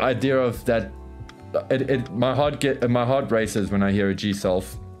 the idea of that, my heart races when I hear a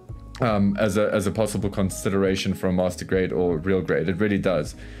G-Self as a possible consideration for a master grade or real grade. It really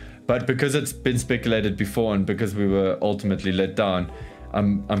does. But because it's been speculated before and because we were ultimately let down,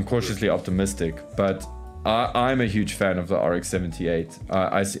 I'm cautiously optimistic. But I'm a huge fan of the RX-78.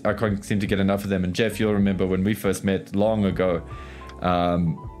 I can't seem to get enough of them. And Jeff, you'll remember when we first met long ago,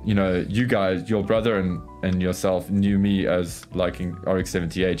 you guys, your brother and yourself knew me as liking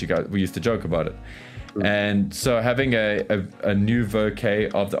RX-78. We used to joke about it. And so having a new Ver.Ka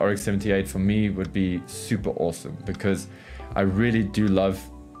of the RX-78 for me would be super awesome, because I really do love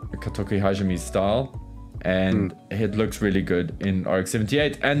Katoki Hajimi's style, and it looks really good in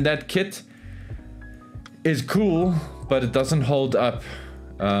RX-78. And that kit is cool, but it doesn't hold up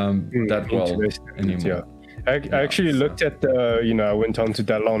that well anymore. Yeah. I actually looked at I went on to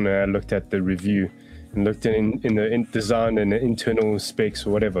Dalon and I looked at the review and looked in the design and the internal specs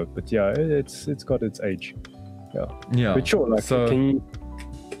or whatever. But yeah, it's got its age. Yeah. But sure, like, so, can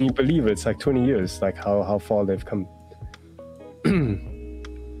you believe it? It's like 20 years, like how far they've come.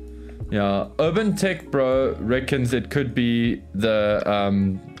 Yeah, Urban Tech Bro reckons it could be the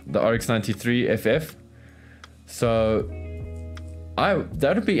RX-93 FF. So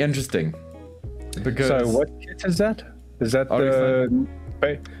that would be interesting. Because so what kit is that? Is that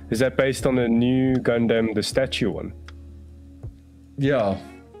is that based on the new Gundam, the statue one? Yeah,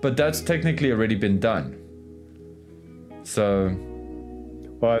 but that's technically already been done. So,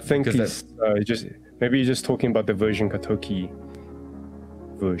 well, I think he's maybe just talking about the version Katoki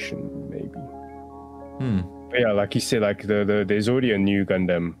version, maybe. But yeah, like you said, like there's already a new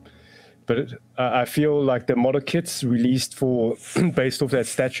Gundam. But I feel like the model kits released based off that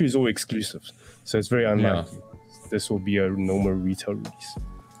statue is all exclusives. So it's very unlikely this will be a normal retail release.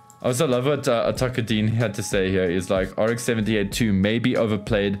 I also love what Atakadin had to say here. Is like RX-78 2 may be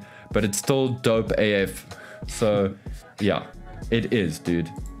overplayed, but it's still dope AF. So yeah, it is, dude.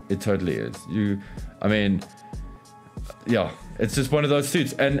 It totally is. It's just one of those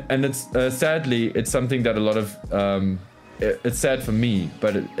suits, and it's sadly it's something that a lot of it's sad for me,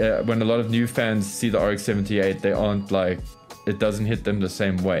 but when a lot of new fans see the RX-78, they aren't like, it doesn't hit them the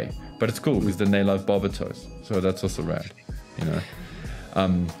same way. But it's cool because then they love Barbatos, so that's also rad,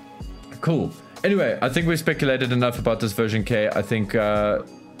 Cool. Anyway, I think we've speculated enough about this version K. I think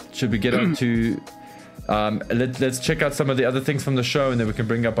should we get on to let's check out some of the other things from the show, and then we can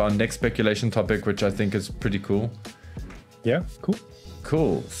bring up our next speculation topic, which I think is pretty cool. Yeah,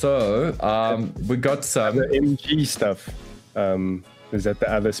 cool. So we got some the MG stuff. Is that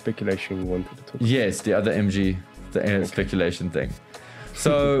the other speculation you wanted to talk about? Yes, the other MG, speculation thing.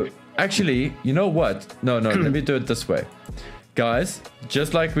 So actually, you know what? No, let me do it this way. Guys,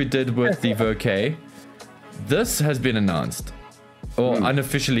 just like we did with the Ver.Ka, this has been announced. Or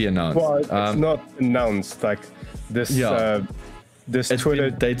unofficially announced. Well, it's not announced. Like this, this it's Twitter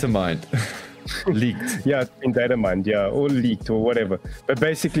been data mined. Leaked. Yeah, it's been data mined, or leaked or whatever. But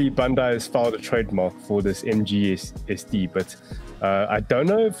basically, Bandai has filed a trademark for this MGSD. But I don't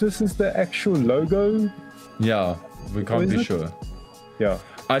know if this is the actual logo. Yeah, we can't be sure. Yeah,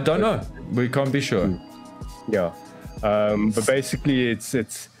 I don't know. We can't be sure. Yeah, but basically, it's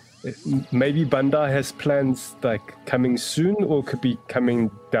maybe Bandai has plans like coming soon, or could be coming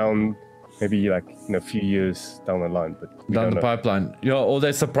down. Maybe like in a few years down the line, but down the pipeline. Yeah, or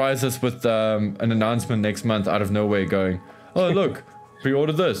they surprise us with an announcement next month out of nowhere, going, "Oh look,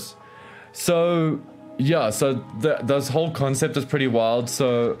 pre-order this." So yeah, so this whole concept is pretty wild.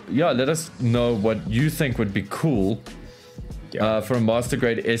 So yeah, let us know what you think would be cool for a master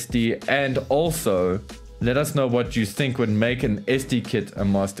grade SD, and also let us know what you think would make an SD kit a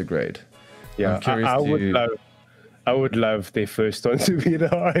master grade. Yeah, I'm curious I would love their first one to be the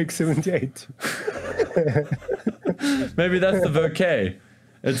RX-78. Maybe that's the Ver.Ka.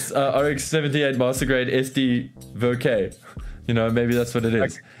 It's RX-78 master grade SD Ver.Ka. You know, maybe that's what it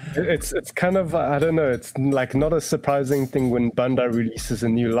is. Like, it's kind of, I don't know, it's like not a surprising thing when Bandai releases a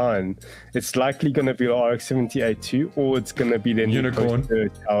new line. It's likely going to be RX-78 too, or it's going to be the Unicorn.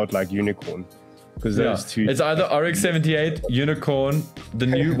 Child like Unicorn. Because those two. It's either RX-78, Unicorn, the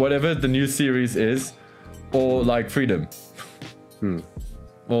new, whatever the new series is, or like Freedom.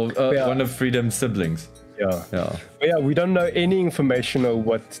 Or one of Freedom's siblings. Yeah. But yeah, we don't know any information on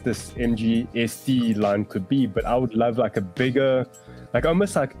what this MGSD line could be, but I would love like a bigger, like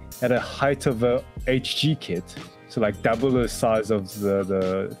almost like at a height of a HG kit, so like double the size of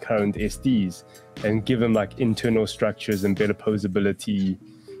the current SDs, and give them like internal structures and better posability,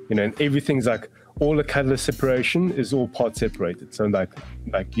 you know, and everything's like all the color separation is all part separated, so like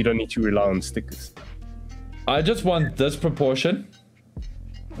you don't need to rely on stickers. I just want this proportion.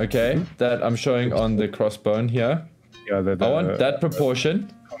 Okay, that I'm showing on the crossbone here. Yeah, I want that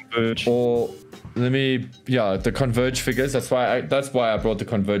proportion. Converge. Or let me, the converge figures. That's why I brought the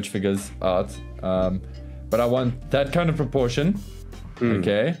converge figures out. But I want that kind of proportion.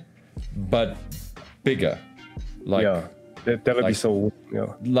 Okay, but bigger. Like that'll be so.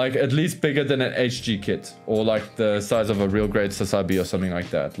 Yeah. Like at least bigger than an HG kit, or like the size of a real grade Sasabi or something like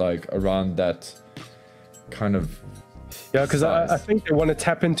that. Like around that kind of. Yeah, because I think they want to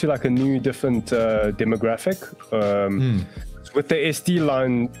tap into like a new, different demographic. With the SD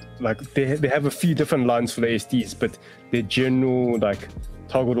line, like they have a few different lines for the SDs, but their general like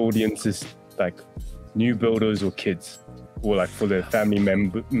target audience is like new builders or kids, or like for their family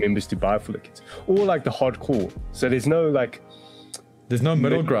members to buy for the kids, or like the hardcore. So there's no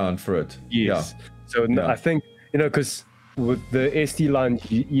middle ground for it. Yes. Yeah. So I think, you know, because with the SD line,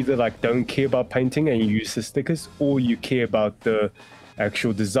 you either like don't care about painting and you use the stickers, or you care about the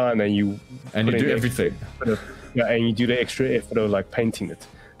actual design and you do everything. And you do the extra effort of like painting it.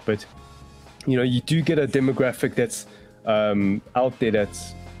 But you know, you do get a demographic that's out there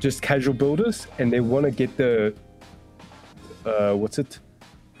that's just casual builders, and they want to get the what's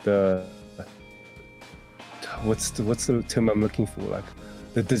the term I'm looking for, like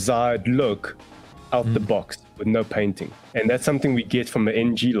the desired look out the box with no painting. And that's something we get from the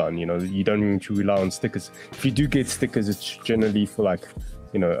NG line. You know, you don't need to rely on stickers. If you do get stickers, it's generally for like,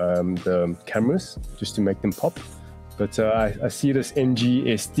 you know, the cameras, just to make them pop. But I see this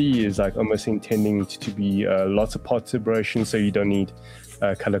MGSD is like almost intending to be lots of part separation, so you don't need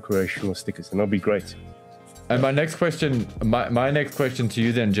color correction or stickers, and that'll be great. And my next question, my next question to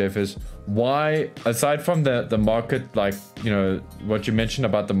you then, Jeff, is why, aside from the market, like, you know, what you mentioned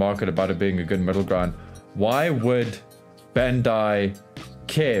about the market, about it being a good middle ground, why would Bandai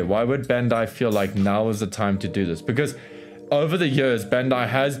care? Why would Bandai feel like now is the time to do this? Because over the years, Bandai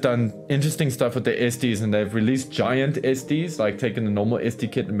has done interesting stuff with the SDs, and they've released giant SDs, like taken the normal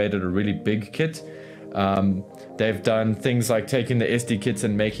SD kit and made it a really big kit. They've done things like taking the SD kits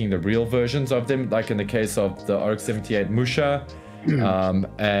and making the real versions of them, like in the case of the RX-78 Musha,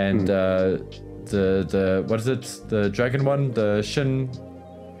 and the what is it? The dragon one, the Shin,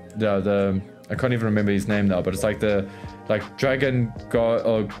 I can't even remember his name now, but it's like the Dragon God,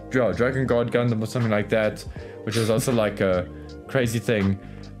 or Dragon God Gundam or something like that, which is also like a crazy thing.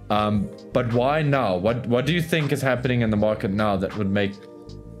 But why now? What do you think is happening in the market now that would make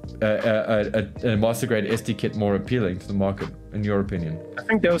a master grade SD kit more appealing to the market, in your opinion? I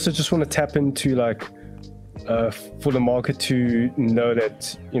think they also just want to tap into like for the market to know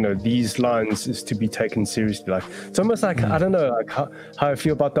that, you know, these lines is to be taken seriously. Like it's almost like I don't know, like how I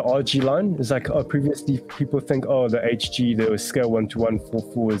feel about the RG line. It's like previously people think, oh, the HG, the scale 1 to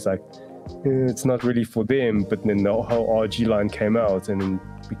 144 is like it's not really for them, but then the whole RG line came out and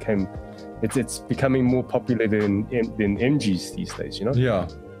became it's becoming more popular than MGs these days, you know? Yeah.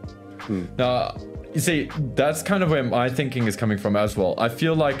 Now, you see, that's kind of where my thinking is coming from as well. I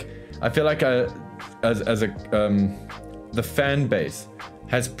feel like the fan base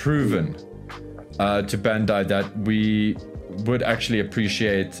has proven to Bandai that we would actually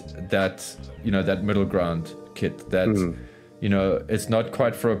appreciate that, you know, that middle ground kit, that you know, it's not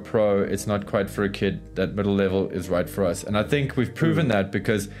quite for a pro, it's not quite for a kid, that middle level is right for us. And I think we've proven that,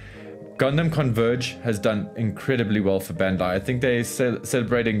 because Gundam Converge has done incredibly well for Bandai. I think they're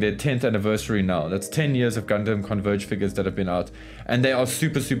celebrating their 10th anniversary now. That's 10 years of Gundam Converge figures that have been out. And they are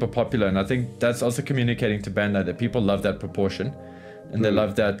super, super popular. And I think that's also communicating to Bandai that people love that proportion. And they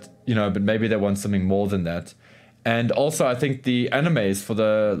love that, you know, but maybe they want something more than that. And also, I think the animes for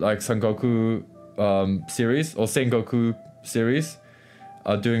the, like, Sangoku series or Sengoku series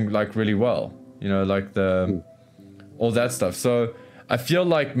are doing, like, really well. You know, like the... all that stuff. So I feel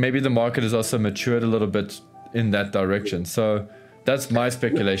like maybe the market has also matured a little bit in that direction. So that's my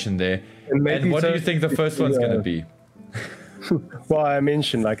speculation there. And what do you think the first one's going to be? Well, I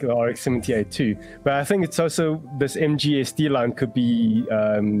mentioned like the RX-78 too, but I think it's also this MGSD line could be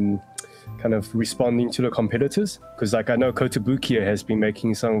kind of responding to the competitors, because like I know Kotobukiya has been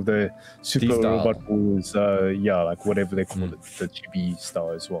making some of the Super Robot Wars, like whatever they call it, the chibi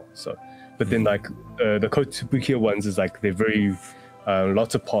style as well. So, but then like the Kotobukiya ones is like they're very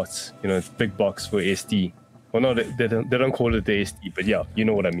lots of parts, you know, it's big box for SD. Well, no, they don't call it the SD, but yeah, you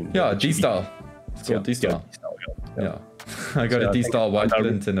know what I mean. Yeah, D style. It's called D style. Yeah. I got a D style white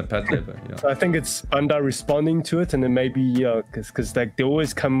print and a pad leather. Yeah. So I think it's Bandai responding to it, and then maybe because like they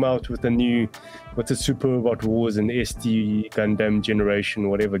always come out with the Super Robot Wars and SD Gundam generation,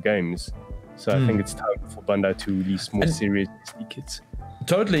 whatever games. So I think it's time for Bandai to release more serious SD kits.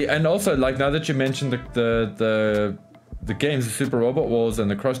 Totally, and also like now that you mentioned the games, the Super Robot Wars and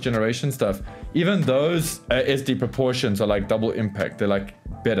the cross-generation stuff, even those SD proportions are like double impact. They're like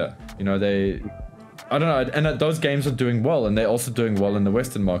better, you know, I don't know, and those games are doing well, and they're also doing well in the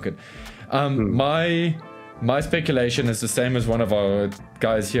Western market. My speculation is the same as one of our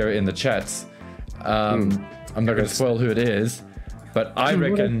guys here in the chats. I'm not going to spoil who it is, but I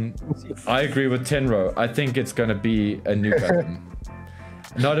reckon, I agree with Tenro. I think it's going to be a new Gundam.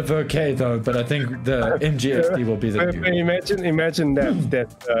 Not a Ver.Ka though, but I think the MGSD will be the new. Imagine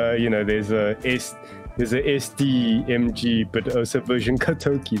that you know, there's a SD MG, but also version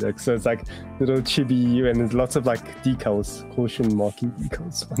Katoki. Like, so it's like little chibi, and there's lots of like decals, caution marking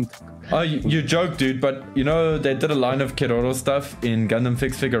decals. Oh, you joke, dude, but you know they did a line of Kiroro stuff in Gundam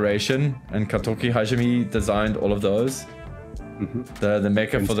Fixfiguration, and Katoki Hajime designed all of those. The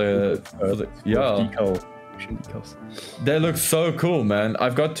mecha for the decal. Decals. They look so cool, man.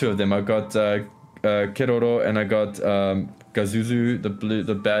 I've got two of them. I've got Kiroro, and I got Gazuzu,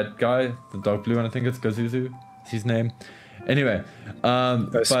 the bad guy, the dark blue one. I think it's Gazuzu. It's his name. Anyway,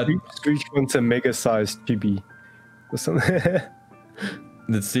 but Screech wants a mega-sized chibi or something.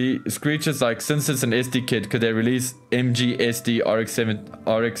 Let's see. Screech is like, since it's an SD kit, could they release MGSD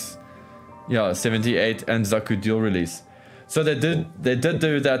RX 78 and Zaku dual release? So they did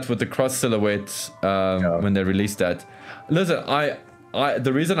do that with the cross silhouette when they released that. Listen,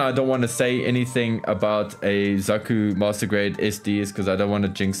 the reason I don't want to say anything about a Zaku Master Grade SD is because I don't want to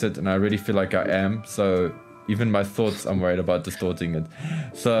jinx it, and I really feel like I am. So even my thoughts, I'm worried about distorting it.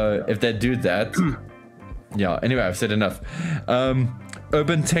 So if they do that, yeah. Anyway, I've said enough.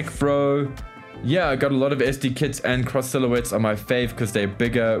 Urban Tech Bro. Yeah, I got a lot of SD kits, and cross silhouettes are my fave because they're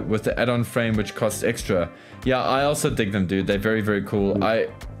bigger with the add-on frame, which costs extra. Yeah, I also dig them, dude. They're very, very cool. I've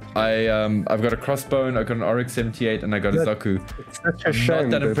got a Crossbone, I got an RX-78, and I got a Zaku. It's such a shame. I'm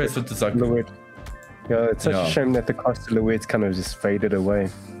not that impressed with the Zaku. Yeah, it's such a shame that the cross silhouettes kind of just faded away.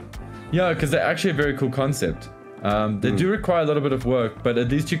 Yeah, because they're actually a very cool concept. They do require a little bit of work, but at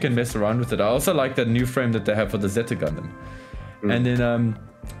least you can mess around with it. I also like that new frame that they have for the Zeta Gundam. And then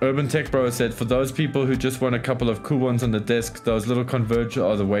Urban Tech Bro said, for those people who just want a couple of cool ones on the desk, those little Converge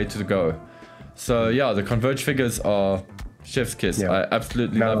are the way to go. So yeah, the Converge figures are chef's kiss. Yeah. I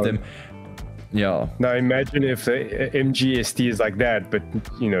absolutely love them. Yeah. Now imagine if the MGSD is like that, but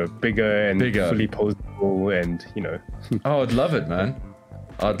you know, bigger and fully posable, and you know. Oh, I'd love it, man.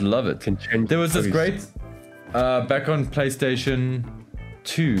 I'd love it. There was this great back on PlayStation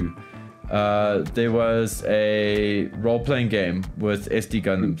 2. There was a role-playing game with SD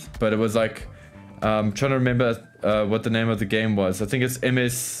Gundams, but it was like, I'm trying to remember what the name of the game was. I think it's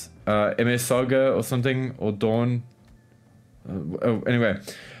MS Saga or something, or Dawn. Anyway,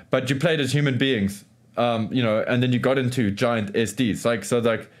 but you played as human beings, you know, and then you got into giant SDs, like, so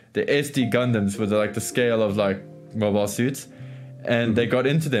like the SD Gundams were like the scale of like mobile suits, and they got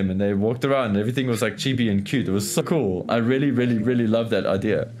into them and they walked around and everything was like chibi and cute. It was so cool. I really, really, really loved that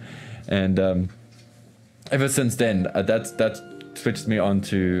idea. And ever since then, that switched me on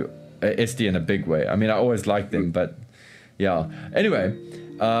to SD in a big way. I mean, I always liked them, but yeah. Anyway,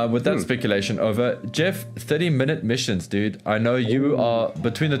 with that speculation over, Jeff, 30-minute missions, dude. I know you are,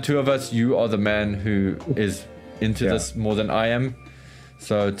 between the two of us, you are the man who is into this more than I am.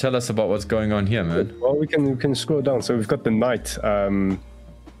 So tell us about what's going on here, man. Well, we can scroll down. So we've got the night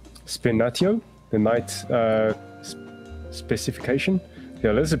Spinatio, the knight specification.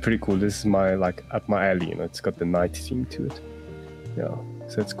 Yeah, this is pretty cool. This is my up my alley. You know, it's got the knight theme to it. Yeah,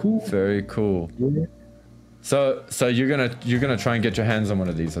 so it's cool. Very cool. Yeah. So you're gonna try and get your hands on one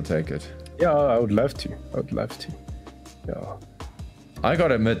of these, I take it. Yeah, I would love to. Yeah. I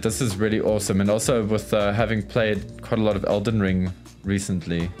gotta admit, this is really awesome, and also with having played quite a lot of Elden Ring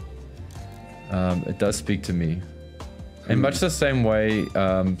recently, it does speak to me. In much the same way,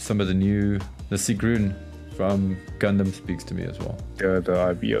 some of the Sigrun from Gundam speaks to me as well. The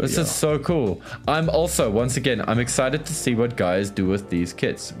IBO. This is so cool. I'm also, once again, I'm excited to see what guys do with these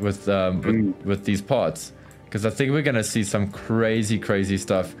kits, with these parts, because I think we're gonna see some crazy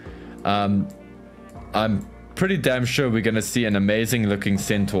stuff. I'm pretty damn sure we're gonna see an amazing looking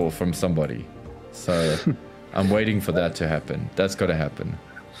centaur from somebody. So I'm waiting for that to happen. That's gotta happen.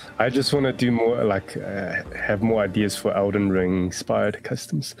 I just want to do more, have more ideas for Elden Ring inspired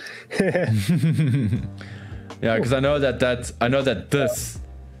customs. Yeah, because I know that this.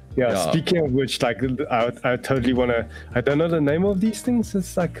 Yeah, speaking of which, I totally want to. I don't know the name of these things.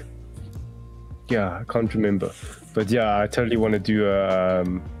 It's yeah, I can't remember. But yeah, I totally want to do a.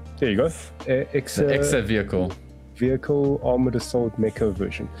 There you go. Exa vehicle. Vehicle armored assault mecha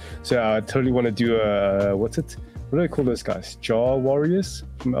version. So I totally want to do a. What's it? What do they call those guys? Jar warriors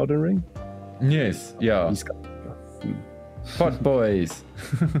from Elden Ring? Yes. Yeah. These guys. Hot boys.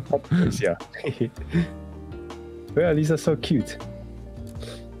 Hot boys. Yeah. Yeah, these are so cute.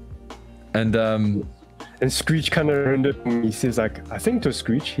 And Screech kind of rendered when he says I think to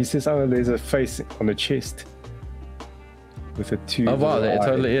Screech, he says, oh, there's a face on the chest with a two. Oh wow, it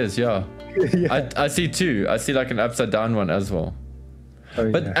totally is, yeah. Yeah. I see two. I see an upside down one as well. Oh,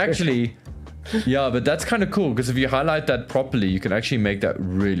 but yeah. actually, yeah, but that's kind of cool because if you highlight that properly, you can actually make that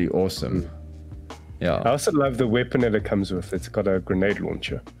really awesome. Yeah. I also love the weapon that it comes with. It's got a grenade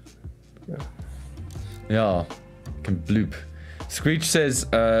launcher. Yeah. Can bloop. Screech says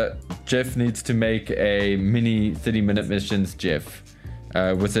Jeff needs to make a mini 30-minute missions, Jeff,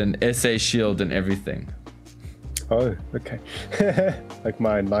 with an SA shield and everything. Oh, okay. Like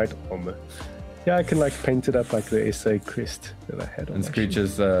my knight armor. Yeah, I can paint it up like the SA crest that I had on. And Screech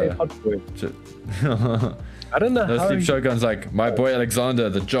is I don't know how Steve Shogun's my boy Alexander,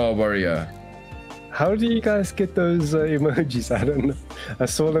 the Jaw Warrior. How do you guys get those emojis? I don't know. I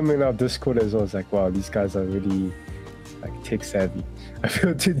saw them in our Discord as well. I was like, wow, these guys are really tech savvy. I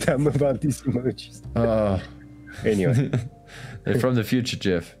feel too dumb about these emojis. Anyway. They're from the future,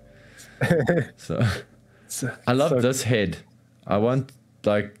 Jeff. So I love this head. I want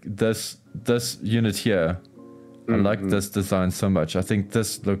this unit here. I like this design so much. I think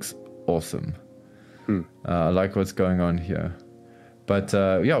this looks awesome. I like what's going on here. But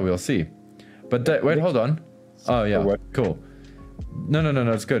yeah, we'll see. But wait, hold on. Oh yeah, cool. No,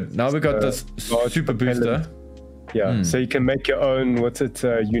 it's good. Now we got this super booster. Yeah, so you can make your own,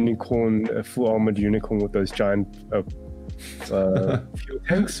 unicorn, full armored unicorn with those giant fuel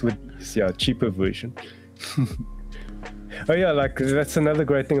tanks with this, cheaper version. Oh yeah, that's another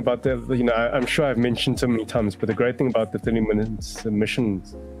great thing about the, I'm sure I've mentioned so many times, but the great thing about the 30 minutes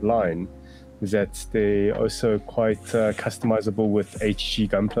missions line is that they're also quite customizable with HG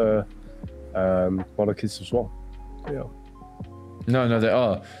Gunpla model kits as well. Yeah. No, they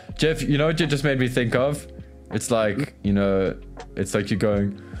are. Jeff, you know what you just made me think of? It's it's like you're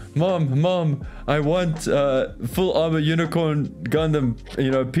going, Mom, I want full armor unicorn Gundam,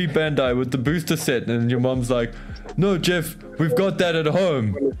 P BANDAI with the booster set, and your mom's like, no, Jeff, we've got that at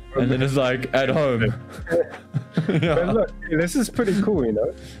home, and then it's at home. Yeah. But look, this is pretty cool,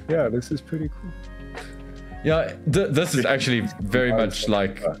 Yeah, this is pretty cool. Yeah, this is actually very much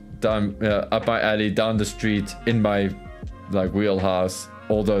down up my alley, down the street, in my wheelhouse.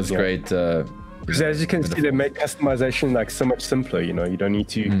 All those great. Because as you can see, they make customization so much simpler. You don't need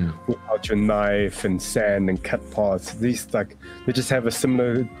to whip out your knife and sand and cut parts. These they just have a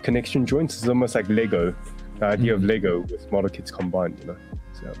similar connection joints. It's almost like Lego. The idea of Lego with model kits combined. So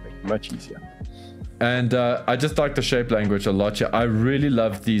it'll make it much easier. And I just like the shape language a lot here. I really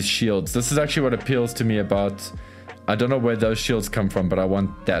love these shields. This is actually what appeals to me about. I don't know where those shields come from, but I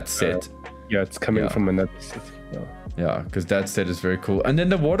want that set. Yeah, it's coming from another set. Yeah, because that set is very cool. And then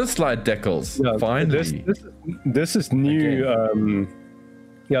the water slide decals. Yeah, finally. This is new.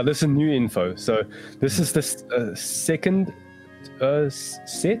 This is new info. So this is the second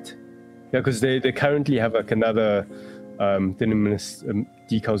set. Yeah, because they currently have another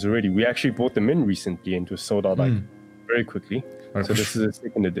decals already. We actually bought them in recently and it was sold out very quickly. So this is a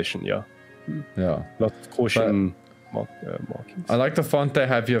second edition. Yeah. Yeah. Lots of caution. markings. I like the font they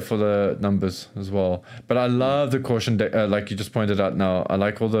have here for the numbers as well. But I love the caution, like you just pointed out now. I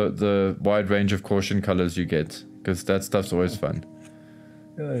like all the wide range of caution colors you get, because that stuff's always fun.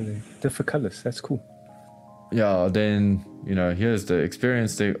 Different colors, that's cool. Yeah, then, you know, here's the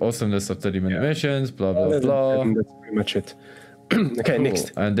experience, the awesomeness of 30-minute missions, blah, blah, blah. And that's pretty much it. Okay, cool.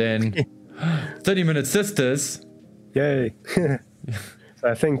 Next. And then 30-minute sisters. Yay. So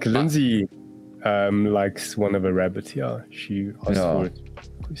I think Lindsay likes one of a rabbit. Yeah, she asked for it.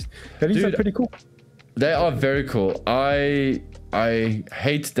 These are pretty cool. They are very cool. I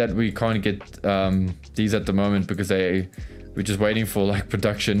hate that we can't get these at the moment because we're just waiting for like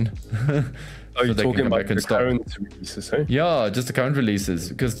production. Oh, you're talking about the current releases, huh? Yeah, just the current releases,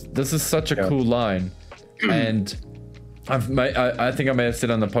 because this is such a cool line. And I think I may have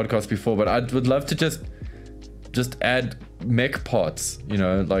said on the podcast before, but I would love to just add mech parts,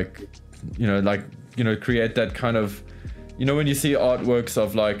 create that kind of, when you see artworks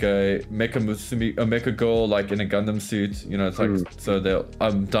of like a mecha girl like in a Gundam suit, it's like,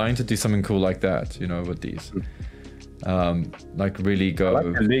 I'm dying to do something cool like that, with these. Like really go. I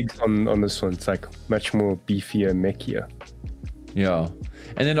like the legs on this one. It's like much more beefier, mechier. Yeah,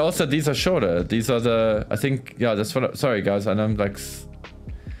 and then also these are shorter. These are that's what. Sorry guys, and I'm like,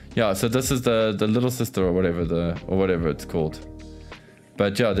 yeah. So this is the little sister or whatever it's called.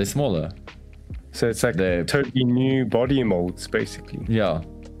 But yeah, they're smaller. So it's like totally new body molds, basically. Yeah,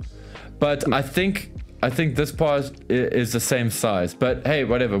 but I think this part is the same size. But hey,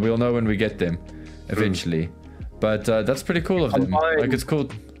 whatever. We'll know when we get them eventually. But that's pretty cool of them. Like, it's cool.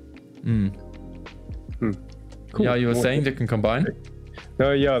 Cool. Yeah, you were saying they can combine?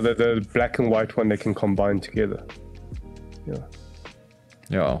 No, yeah, the black and white one, they can combine together. Yeah.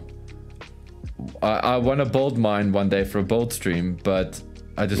 Yeah. I want to build mine one day for a build stream, but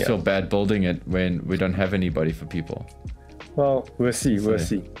I just feel bad building it when we don't have anybody for people. Well, we'll see. We'll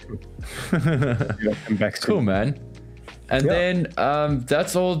see. Cool, man. And then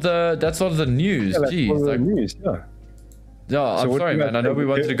that's all the news. Jeez, like, news. Yeah, I'm sorry, man. I know we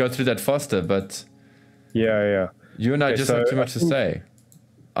wanted to go through that faster, but yeah. You and I just have too much to say.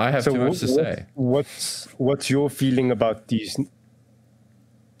 I have too much to say. What's your feeling about these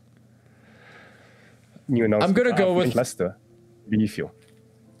new announcements? I'm gonna go with Lester. How do you feel?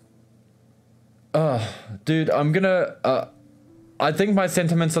 Dude, I'm gonna. I think my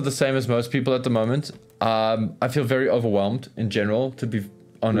sentiments are the same as most people at the moment. I feel very overwhelmed in general, to be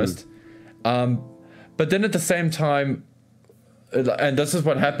honest. But then at the same time, and this is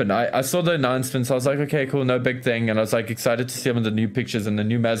what happened. I saw the announcements. I was like, okay, cool, no big thing. And I was like excited to see some of the new pictures, and the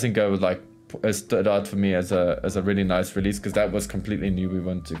new Mazinger was like stood out for me as a really nice release, because that was completely new. We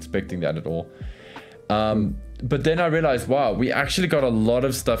weren't expecting that at all. But then I realized, wow, we actually got a lot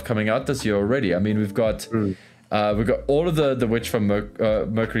of stuff coming out this year already. I mean, we've got all of the Witch from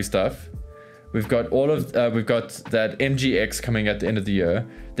Mercury stuff. We've got we've got that MGX coming at the end of the year.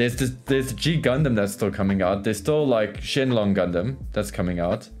 There's the G Gundam that's still coming out. There's still like Shenlong Gundam that's coming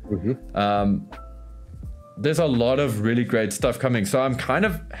out. There's a lot of really great stuff coming. So I'm kind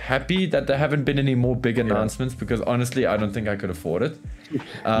of happy that there haven't been any more big announcements, because honestly, I don't think I could afford it.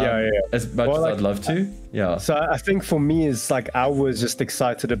 As much as I'd love to. Yeah. So I think for me, it's like I was just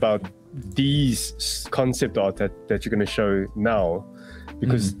excited about these concept art that you're going to show now,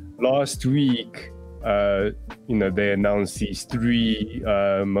 because last week, they announced these 3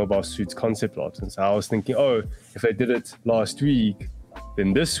 Mobile Suits concept arts, and so I was thinking, oh, if they did it last week,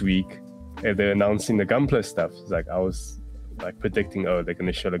 then this week they're announcing the Gunpla stuff. It's like I was like predicting, oh, they're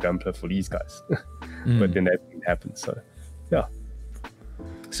going to show the Gunpla for these guys, but then that didn't happen. So yeah.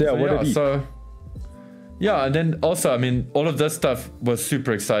 And then also, I mean, all of this stuff was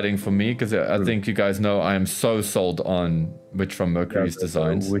super exciting for me, because I think you guys know I am so sold on Witch from Mercury's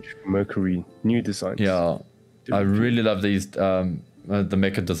designs. Witch from Mercury, new designs. Yeah, I really love these, the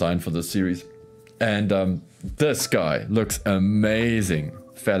mecha design for this series. And this guy looks amazing.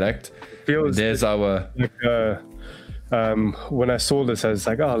 Felect. There's our... when I saw this, I was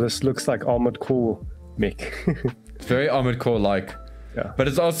like, oh, this looks like Armored Core mech. It's very Armored Core-like. Yeah. But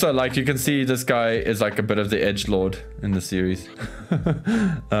it's also like, you can see this guy is like a bit of the edgelord in the series.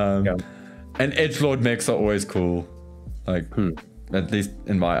 And edgelord mechs are always cool. Like, at least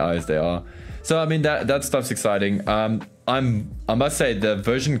in my eyes they are. So I mean, that stuff's exciting. I must say, the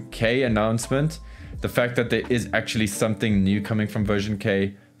version K announcement, the fact that there is actually something new coming from version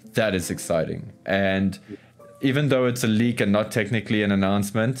K, that is exciting. And even though it's a leak and not technically an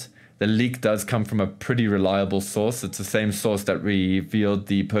announcement, the leak does come from a pretty reliable source. It's the same source that revealed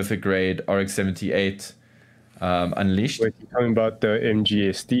the perfect grade RX-78 Unleashed. Wait, you're talking about the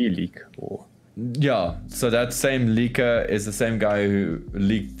MGSD leak? Or... Yeah, so that same leaker is the same guy who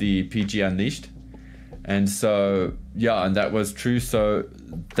leaked the PG Unleashed. And so, yeah, and that was true. So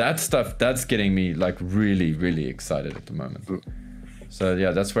that stuff, that's getting me like really, really excited at the moment. So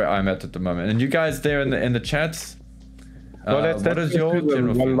yeah, that's where I'm at the moment. And you guys there in the chats, what is your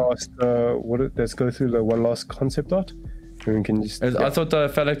general one last, let's go through the one last concept art. And we can just, I thought the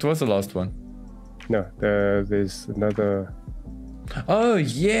Phallic was the last one. No, there's another. Oh,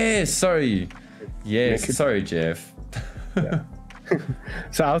 yes, sorry. Yes, sorry, Jeff. Yeah.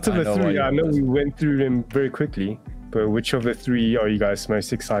 So out of the three, I know we went through them very quickly, but which of the three are you guys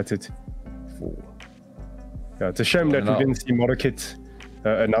most excited for? Yeah, it's a shame that we didn't see Model Kit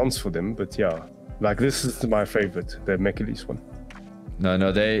announced for them, but yeah, like this is my favorite, the Mercury's one.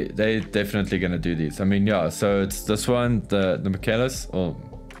 No, they definitely gonna do these. I mean, yeah, so it's this one, the Michaelis, or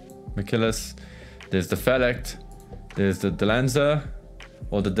Michaelis, there's the Phallic, there's the Delanza,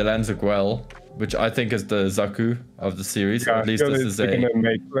 or the Delanza Guel, which I think is the Zaku of the series. Yeah, at least this is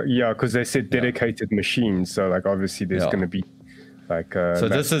because they said dedicated machines, so like obviously there's gonna be like. So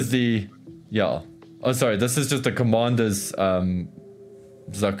this is the, oh sorry, this is just the Commander's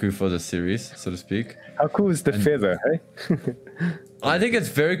Zaku for the series, so to speak. How cool is the feather, hey? I think it's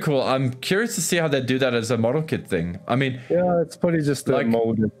very cool. I'm curious to see how they do that as a model kit thing. I mean, yeah, it's probably just like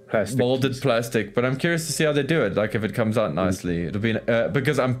molded plastic. But I'm curious to see how they do it. Like if it comes out nicely, it'll be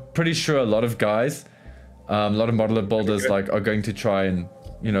because I'm pretty sure a lot of guys, a lot of modeler builders like are going to try and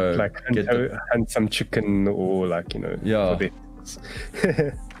like hunt some chicken or like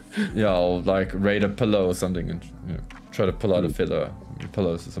yeah, or like raid a pillow or something and try to pull out a feather,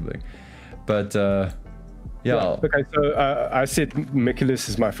 pillows or something. But yeah. Okay, so I said Michaelis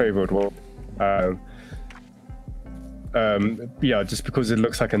is my favorite one. Yeah, just because it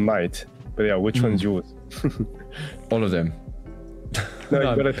looks like a knight. But yeah, which one's yours? All of them.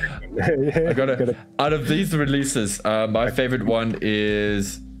 No, I got it. Out of these releases, my favorite one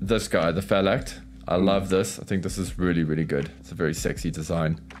is this guy, the Phallic. I love this. I think this is really, really good. It's a very sexy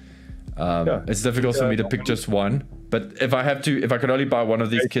design. It's difficult for me to pick just one. But if I could only buy one of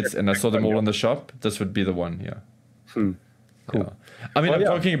these kits and I saw them all in the shop, this would be the one, yeah. Cool. Yeah. I mean, I'm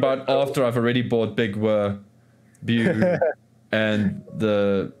talking about after I've already bought Big Wur, Bu, and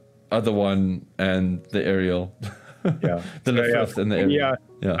the other one, and the Aerial. Yeah. The Lefrith and the Aerial.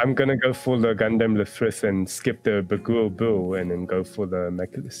 Yeah. I'm going to go for the Gundam Lefrith and skip the Bagul Bill and then go for the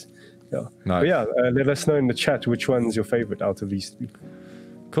Michaelis. Yeah. Nice. But let us know in the chat which one's your favorite out of these three.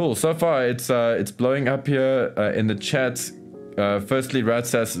 Cool. So far, it's blowing up here in the chat. Firstly,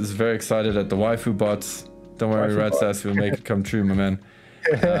 Radsass is very excited at the waifu bots. Don't worry, Radsass, we'll make it come true, my man.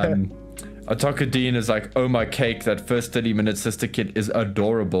 Atokadeen is like, oh my cake, that first 30-minute sister kit is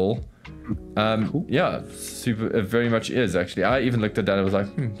adorable. Cool. Yeah, super. It very much is actually. I even looked at that. I was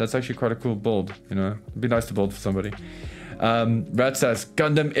like, that's actually quite a cool build. It'd be nice to build for somebody. Radsass,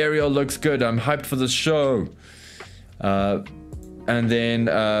 Gundam Aerial looks good. I'm hyped for the show. And then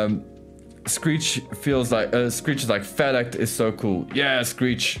Screech feels like Screech is like Phallic is so cool. Yeah,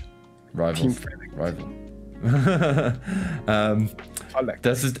 Screech. Rival.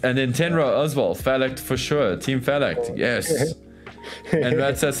 This is, and then Tenro as well. Phallic for sure. Team Phallic. Yes. And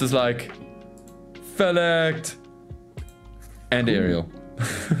Radsass is like Phallic and Aerial.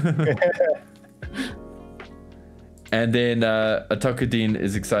 And then Atokadeen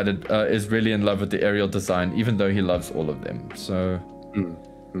is excited, is really in love with the Aerial design, even though he loves all of them. So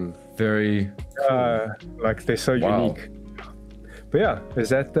very cool. like they're so unique. But yeah, is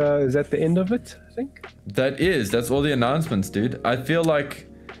that the end of it? I think that's all the announcements, dude. I feel like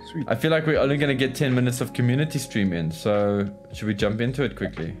we're only gonna get 10 minutes of community stream in. So should we jump into it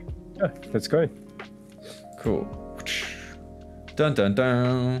quickly? Yeah, let's go. Cool. Dun dun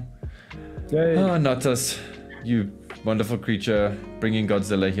dun. Yay. Oh, Natas, you wonderful creature, bringing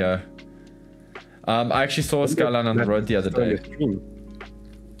Godzilla here. I actually saw a Skyline on the road the other day.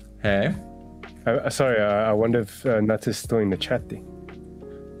 Hey? Sorry, I wonder if Nat is still in the chat there.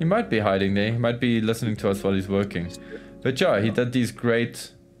 He might be hiding there. He might be listening to us while he's working. But yeah, he did these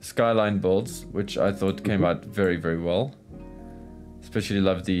great Skyline builds, which I thought came out very, very well. Especially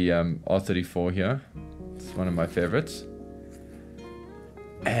love the R34 here. It's one of my favorites.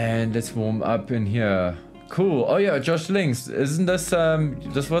 And let's warm up in here. Cool. Oh yeah, Josh Links. Isn't this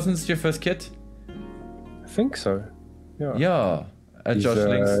this wasn't your first kit? I think so. Yeah. Yeah. At Josh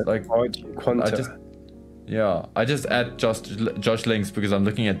Links, like I just add Josh Links because I'm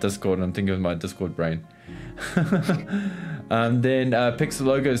looking at Discord and I'm thinking of my Discord brain. Then Pixel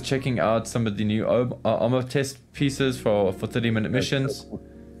Logo is checking out some of the new armor test pieces for 30-minute missions.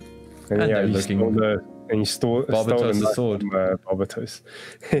 And yeah, he stole the sword.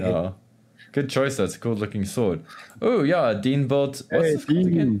 Yeah. Good choice. That's a cool looking sword. Oh yeah, Dean built. What's Hey, this called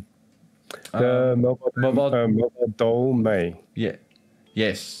again? The mobile. mobile doll May. Yeah.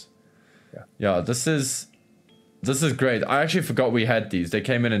 Yes. Yeah. Yeah. This is great. I actually forgot we had these. They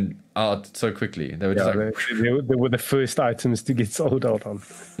came in and out so quickly. They were just like. They were the first items to get sold out on.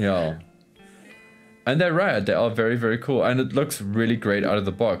 Yeah. And they're rad. They are very, very cool. And it looks really great out of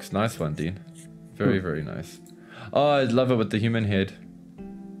the box. Nice one, Dean. Very, very nice. Oh, I love it with the human head.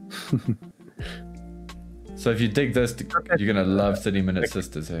 So if you dig this, you're going to love City Minute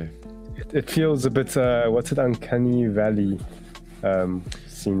Sisters, hey? It feels a bit, what's it, Uncanny Valley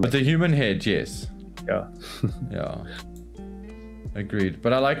scene. With the human head, yes. Yeah. Yeah. Agreed.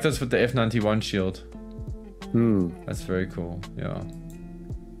 But I like this with the F91 shield. That's very cool. Yeah.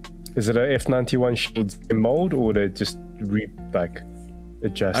 Is it a F91 shield in mold, or they just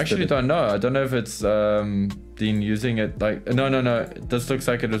adjust? I actually don't know. I don't know if it's Dean using it like no. This looks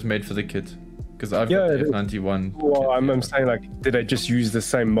like it was made for the kit. Because I've got the F91. Well, I'm saying, like, did I just use the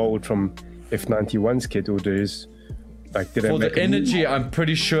same mold from F91's kit, or did for the energy, I'm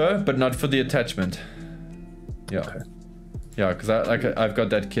pretty sure, but not for the attachment. Yeah. Okay. Yeah, because I've got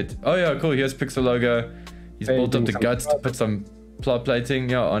that kit. Oh yeah, cool. Here's Pixel logo. He's built up the guts to put some plot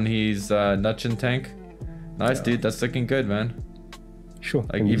plating on his Nutchin tank. Nice, dude. That's looking good, man. Sure.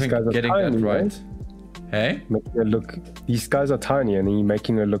 Like, even getting that right. Hey? Making it look. These guys are tiny, and you're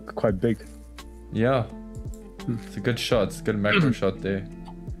making it look quite big. Yeah. It's a good shot. It's a good macro shot there.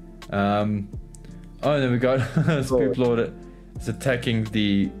 Oh, and then we got Spook Lord is attacking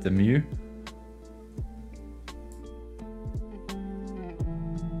the Mew.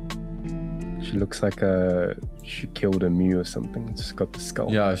 She looks like she killed a Mew or something. Just got the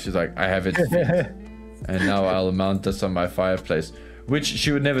skull. Yeah, she's like, I have it. And now I'll mount this on my fireplace. Which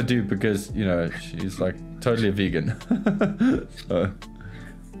she would never do because, you know, she's like totally a vegan. So,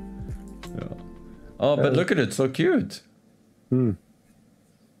 yeah. Oh, but look at it. So cute.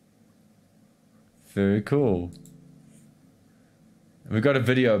 Very cool. We got a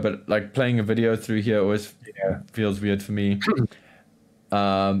video, but like playing a video through here always feels weird for me.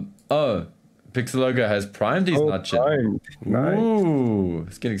 Oh, Pixel logo has primed these Nutchin. Nice. Ooh,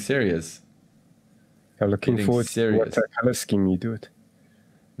 it's getting serious. I'm looking forward to what color scheme you do it.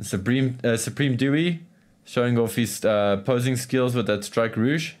 Supreme Dewey showing off his posing skills with that Strike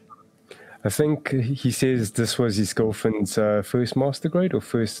Rouge. I think he says this was his girlfriend's first master grade or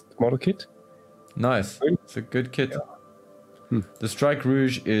first model kit. Nice. It's a good kit. Yeah. The Strike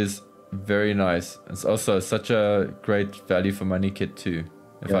Rouge is very nice. It's also such a great value for money kit too.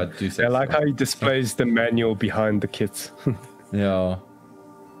 If I do say I like how he displays the manual behind the kits. Yeah.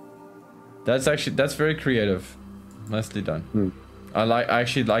 That's very creative. Nicely done. I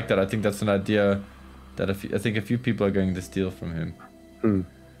actually like that. I think that's an idea that I think a few people are going to steal from him.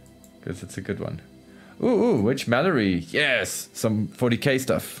 Because it's a good one. Ooh, Witch Mallory. Yes, some 40k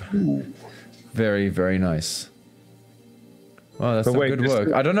stuff. Very, very nice. Wow, that's some good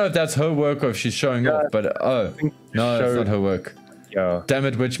work. I don't know if that's her work or if she's showing off, but no, it's not her work. Yeah. Damn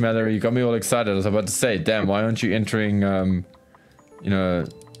it, Witch Mallory, you got me all excited. I was about to say, damn, why aren't you entering, you know,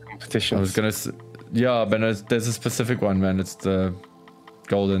 competitions? I was gonna yeah, but there's a specific one, man. It's the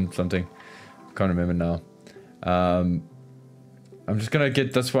golden something. Can't remember now. I'm just gonna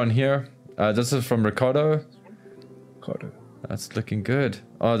get this one here. This is from Ricardo. That's looking good.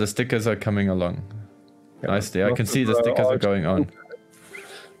 Oh, the stickers are coming along. Nicely. I can see the stickers are going on.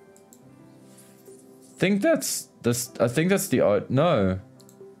 I think that's the art. No.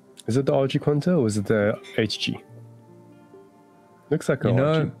 Is it the RG Quanta or is it the HG? Looks like an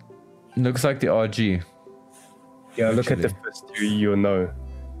RG. Looks like the RG. Yeah, actually. Look at the first two, you'll know.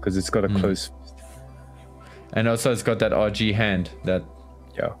 Because it's got a close fist. And also it's got that RG hand. That.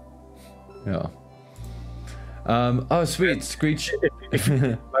 Yeah. Oh, sweet. Screech.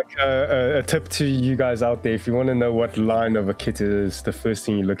 Like a tip to you guys out there, if you want to know what line of a kit it is, the first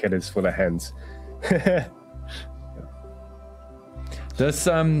thing you look at is for the hands. This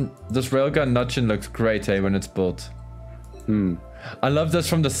railgun Nutchin looks great, when it's built. I love this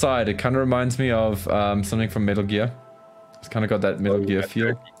from the side. It kind of reminds me of something from Metal Gear. It's kind of got that Metal Gear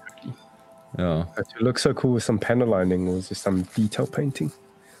feel. Yeah. It looks so cool with some panel lining or just some detail painting.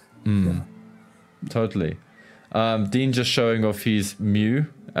 Totally. Dean just showing off his Mew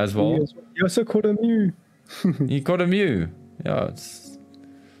as well. He also caught a Mew. He caught a Mew. Yeah, it's...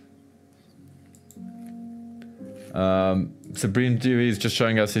 Supreme Dewey is just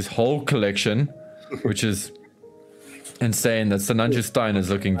showing us his whole collection, which is insane. That Sananju Stein is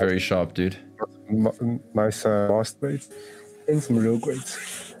looking very sharp, dude. Nice master grades and some real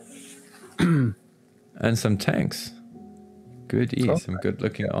grades. And some tanks. Goody, some good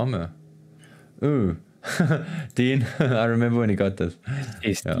looking armor. Ooh. Dean, I remember when he got this.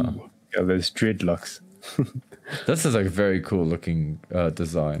 SD. Yeah, those dreadlocks. This is like a very cool looking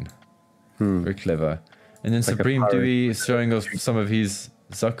design. Very clever. And then like Supreme Dewey showing off some of his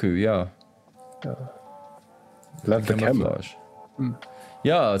Zaku, yeah. Love the camouflage.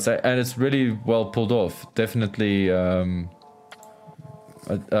 Yeah, and it's really well pulled off. Definitely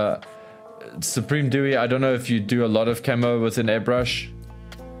Supreme Dewey, I don't know if you do a lot of camo with an airbrush,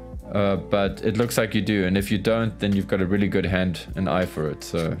 but it looks like you do. And if you don't, then you've got a really good hand and eye for it.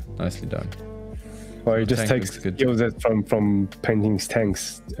 So nicely done. Well, he just takes skills from painting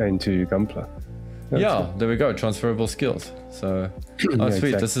tanks into Gunpla. Yeah, there we go. Transferable skills. So, oh, yeah, sweet.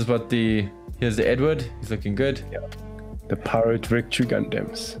 Exactly. This is what here's the Edward. He's looking good. Yeah. The Pirate Victory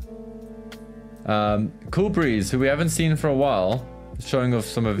Gundams. Cool Breeze, who we haven't seen for a while, showing off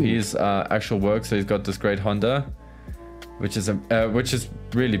some of his actual work. So he's got this great Honda, which is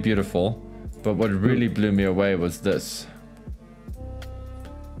really beautiful. But what really blew me away was this.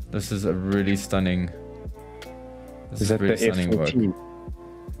 This is a really stunning. Is that really the F14? Work.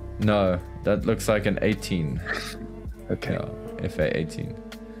 No, that looks like an 18. Okay. Yeah, FA18.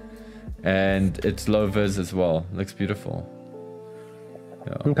 And it's low vis as well. Looks beautiful.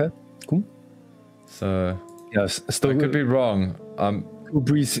 Yeah. Okay, cool. So yeah, still I could be wrong. Cool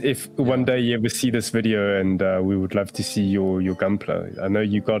Breeze, if one day you ever see this video, and we would love to see your Gunpla. I know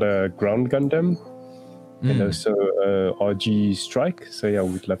you got a ground Gundam. And also RG Strike, so yeah,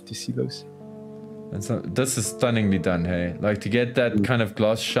 we'd love to see those. And so this is stunningly done, hey. Like to get that kind of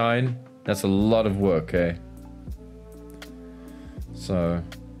gloss shine, that's a lot of work, hey. So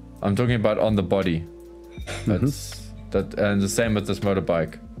I'm talking about on the body. That's and the same with this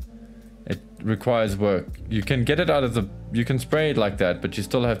motorbike. It requires work. You can get it out of you can spray it like that, but you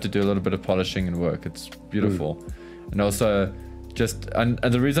still have to do a little bit of polishing and work. It's beautiful. And also and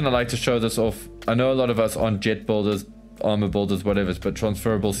the reason I like to show this off, I know a lot of us aren't jet builders, armor builders, whatever, but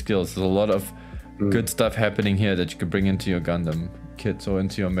transferable skills. There's a lot of good stuff happening here that you can bring into your Gundam kits or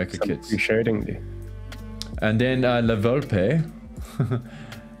into your mecha kits. And then La Volpe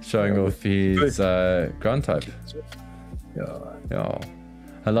showing off his ground type. Yeah.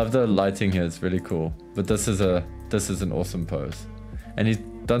 I love the lighting here, it's really cool. But this is an awesome pose. And he's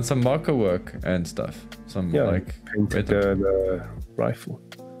done some marker work and stuff. Some like painted the rifle.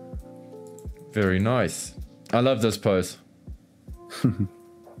 Very nice. I love this pose.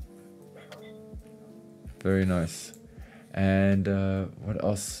 Very nice. And what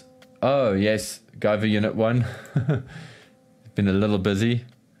else? Oh yes, Guyver Unit 1. Been a little busy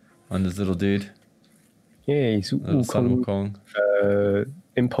on this little dude. Yeah, he's Wukong.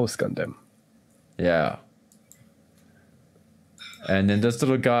 Impulse Gundam. Yeah. And then this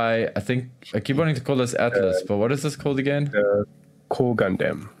little guy, I think I keep wanting to call this Atlas, but what is this called again? Core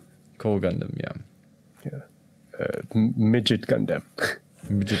Gundam. Core Gundam, yeah. Midget Gundam.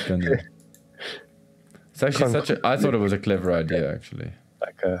 Midget Gundam. It's actually I thought it was a clever idea, actually.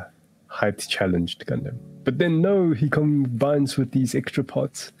 Like a height challenged Gundam. But then no, he combines with these extra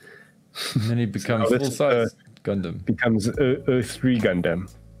parts. And then he becomes full-size Gundam. Becomes O3 Gundam.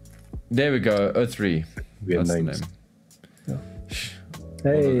 There we go, O3. That's the name. Yeah.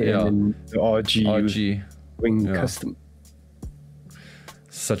 Hey, and the RG wing custom.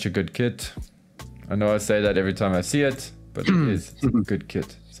 Such a good kit. I know I say that every time I see it, but it is a good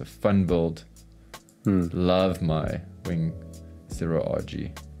kit. It's a fun build. Love my wing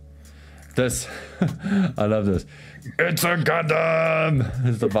 0RG. This, I love this. It's a Gundam!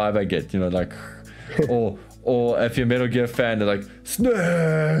 It's the vibe I get, like, or if you're a Metal Gear fan, they're like,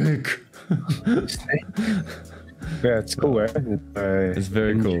 Snake! Yeah, it's cool, eh? It's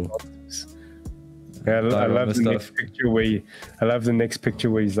very cool. Yeah, I love the next picture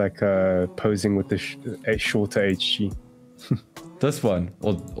where he's like posing with a shorter HG. This one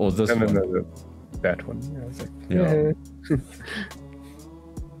or this one? No, that one. Yeah, it's like,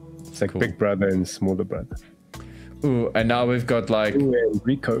 it's like cool. Big brother and smaller brother. Ooh, and now we've got like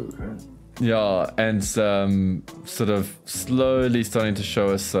Rico. Yeah, and sort of slowly starting to show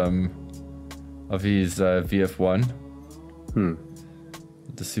us some of his VF1.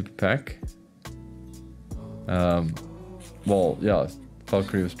 The super pack. Well, yeah,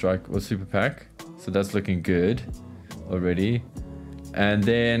 Valkyrie was super pack, so that's looking good already. And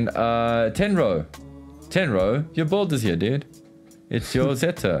then Tenro, your build is here, dude. It's your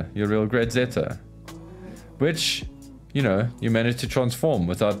Zeta, your real great Zeta, which you managed to transform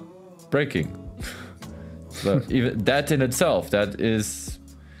without breaking. So even that in itself, that is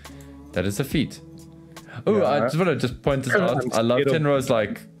a feat. Oh, I just want to point this out. I love Tenro's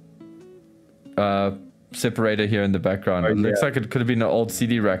like separator here in the background. It looks like it could have been an old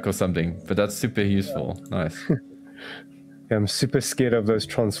CD rack or something, but that's super useful. Nice. Yeah, I'm super scared of those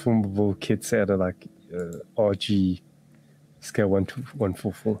transformable kits that are like RG scale 1 to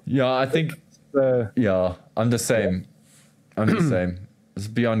 144. Yeah, I think. Yeah, I'm the same. I'm the same. It's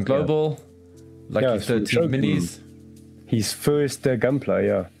Beyond Global, Lucky 13 Minis. His first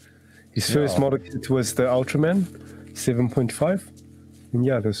Gunpla, his first model kit was the Ultraman 7.5, and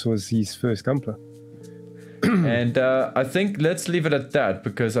this was his first Gunpla. And I think let's leave it at that,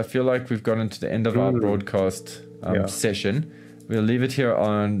 because I feel like we've gotten to the end of our broadcast session. We'll leave it here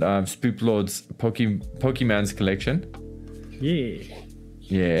on Spook Lord's Pokemon's collection.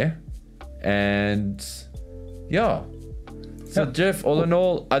 Yeah. And so Jeff, all in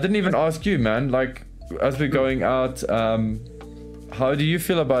all, I didn't even ask you, man, like as we're going out, how do you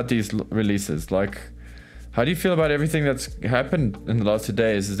feel about these releases? Like, how do you feel about everything that's happened in the last 2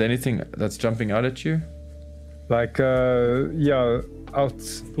 days? Is there anything that's jumping out at you? Like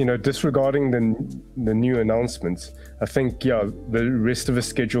disregarding the new announcements, I think the rest of the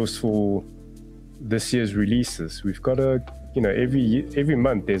schedules for this year's releases, we've got every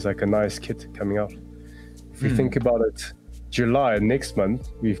month there's like a nice kit coming out. If you think about it, July next month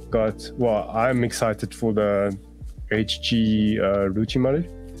we've got, I'm excited for the HG Rujimaru,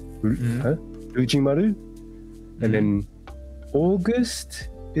 and then August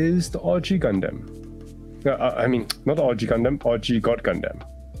is the RG Gundam. I mean, not RG Gundam, RG God Gundam.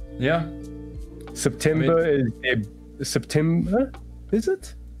 Yeah. September September, is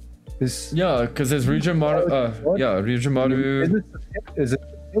it? Yeah, because there's Rujimaru. Rujimaru. Is it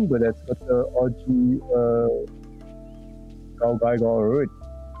September that's got the RG Gai already?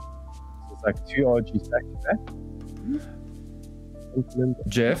 So it's like 2 RGs back to back.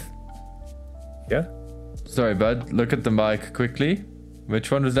 Jeff? Yeah? Sorry, bud. Look at the mic quickly. Which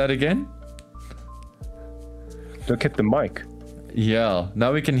one was that again? Look at the mic. Yeah,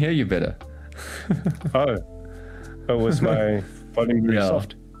 now we can hear you better. That was my volume really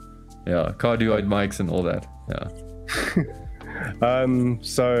soft. Yeah, cardioid mics and all that. Yeah.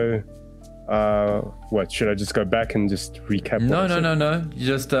 What, should I just go back and just recap? No. You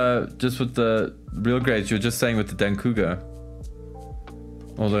just with the real grades, you're just saying with the Dankuga.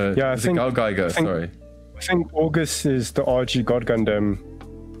 Or the Galgaigo, sorry. I think August is the RG God Gundam,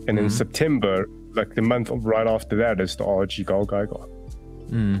 and in September, like the month right after that, is the RG Galgaigo.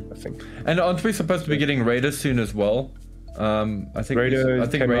 I think. And aren't we supposed to be getting Raider soon as well? I think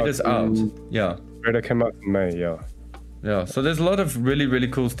Raider's out. Yeah. Raider came out in May, Yeah, so there's a lot of really, really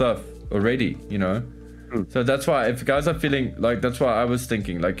cool stuff already, So that's why, if guys are feeling like, that's why I was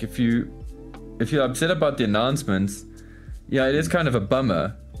thinking, like, if you're upset about the announcements, it is kind of a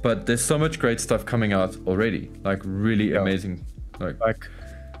bummer, but there's so much great stuff coming out already, like really amazing. Like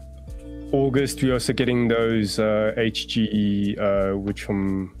August, we're also getting those HG which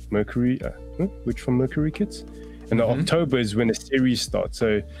from Mercury kits. And October is when a series starts.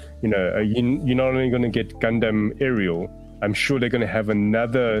 So, you're not only going to get Gundam Aerial, I'm sure they're going to have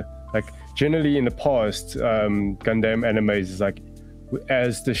another, like, generally in the past, Gundam animes is like,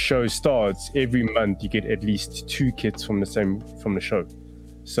 as the show starts, every month you get at least 2 kits from the show.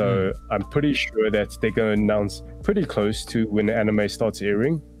 So I'm pretty sure that they're going to announce pretty close to when the anime starts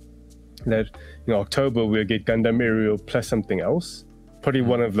airing that October we'll get Gundam Aerial plus something else. Probably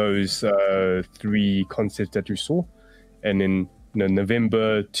one of those 3 concepts that you saw, and then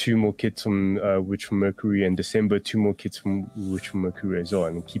November 2 more kits from which from Mercury, and December 2 more kits from which from Mercury as well,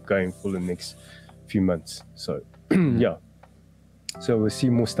 and keep going for the next few months. So so we'll see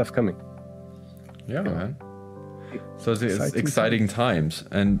more stuff coming. Yeah, man. So it's exciting times,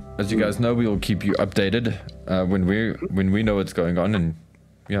 and as you guys know, we will keep you updated when we know what's going on, and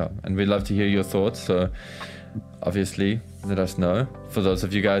we'd love to hear your thoughts. So obviously let us know for those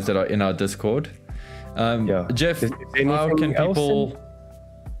of you guys that are in our Discord. Jeff, how can people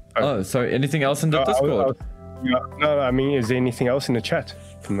anything else in the Discord? I mean, is there anything else in the chat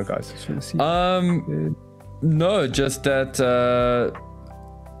from the guys? No, just that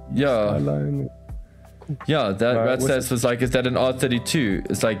that says was like, is that an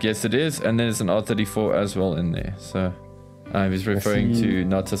R32? It's like, yes it is, and then there's an R34 as well in there. So I was referring to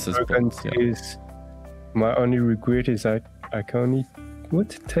Natas's point. My only regret is I can only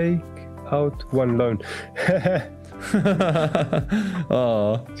take out 1 loan.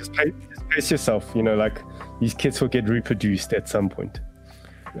 Oh, just pace yourself. Like, these kits will get reproduced at some point.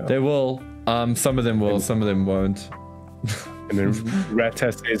 They will. Some of them will, some of them won't. And then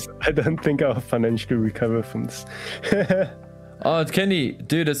Rata says, I don't think I'll financially recover from this. Oh, Kenny,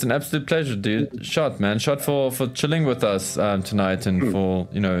 dude, it's an absolute pleasure, dude. Shot, man. Shot for chilling with us tonight and for,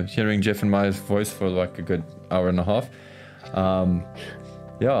 you know, hearing Jeff and my voice for like a good hour and a half.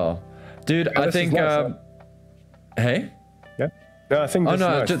 Yeah. Dude, Yeah, I think... nice, hey? Yeah. No, I think that's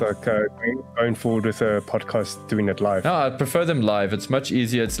nice, just, like going forward with a podcast, doing it live. No, I prefer them live. It's much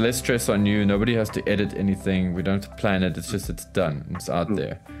easier. It's less stress on you. Nobody has to edit anything. We don't have to plan it. It's just, it's done. It's out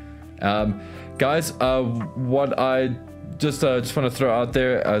there. Guys, what I just want to throw out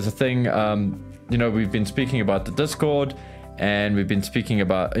there as a thing, you know, we've been speaking about the Discord, and we've been speaking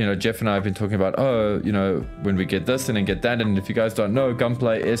about, you know, Jeff and I have been talking about, oh, you know, when we get this and then get that. And if you guys don't know,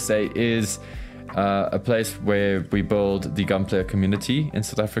 Gunpla SA is a place where we build the Gunpla community in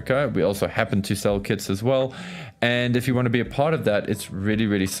South Africa. We also happen to sell kits as well. And if you want to be a part of that, it's really,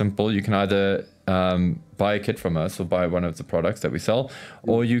 really simple. You can either buy a kit from us or buy one of the products that we sell,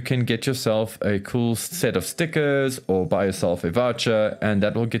 or you can get yourself a cool set of stickers or buy yourself a voucher, and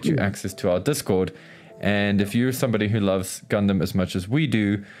that will get you access to our Discord. And if you're somebody who loves Gundam as much as we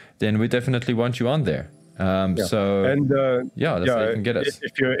do, then we definitely want you on there. So, and yeah, that's how you can get us.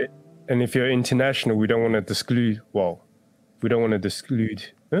 If you're international, we don't want to exclude. Well, we don't want to exclude.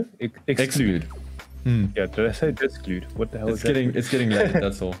 Exclude. Yeah, did I say exclude? What the hell is that? It's getting late.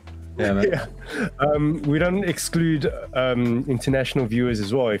 That's all. Yeah, man. Yeah. We don't exclude international viewers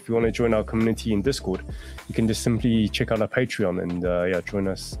as well. If you want to join our community in Discord, you can just simply check out our Patreon and yeah, join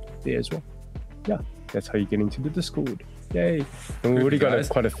us there as well. Yeah, that's how you get into the Discord. Yay! And we've already got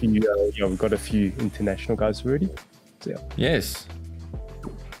quite a few. Yeah, we've got a few international guys already. So, yeah. Yes.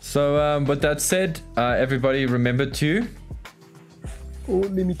 So with that said, everybody remember to... Oh,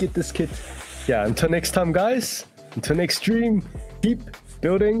 let me get this kit. Yeah, until next time, guys. Until next stream, keep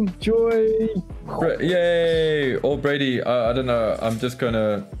building joy. Yay! Or Brady, I don't know. I'm just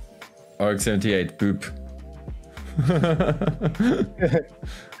gonna... RX-78, boop.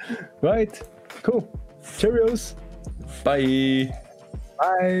 Right. Cool. Cheerios. Bye.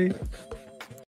 Bye.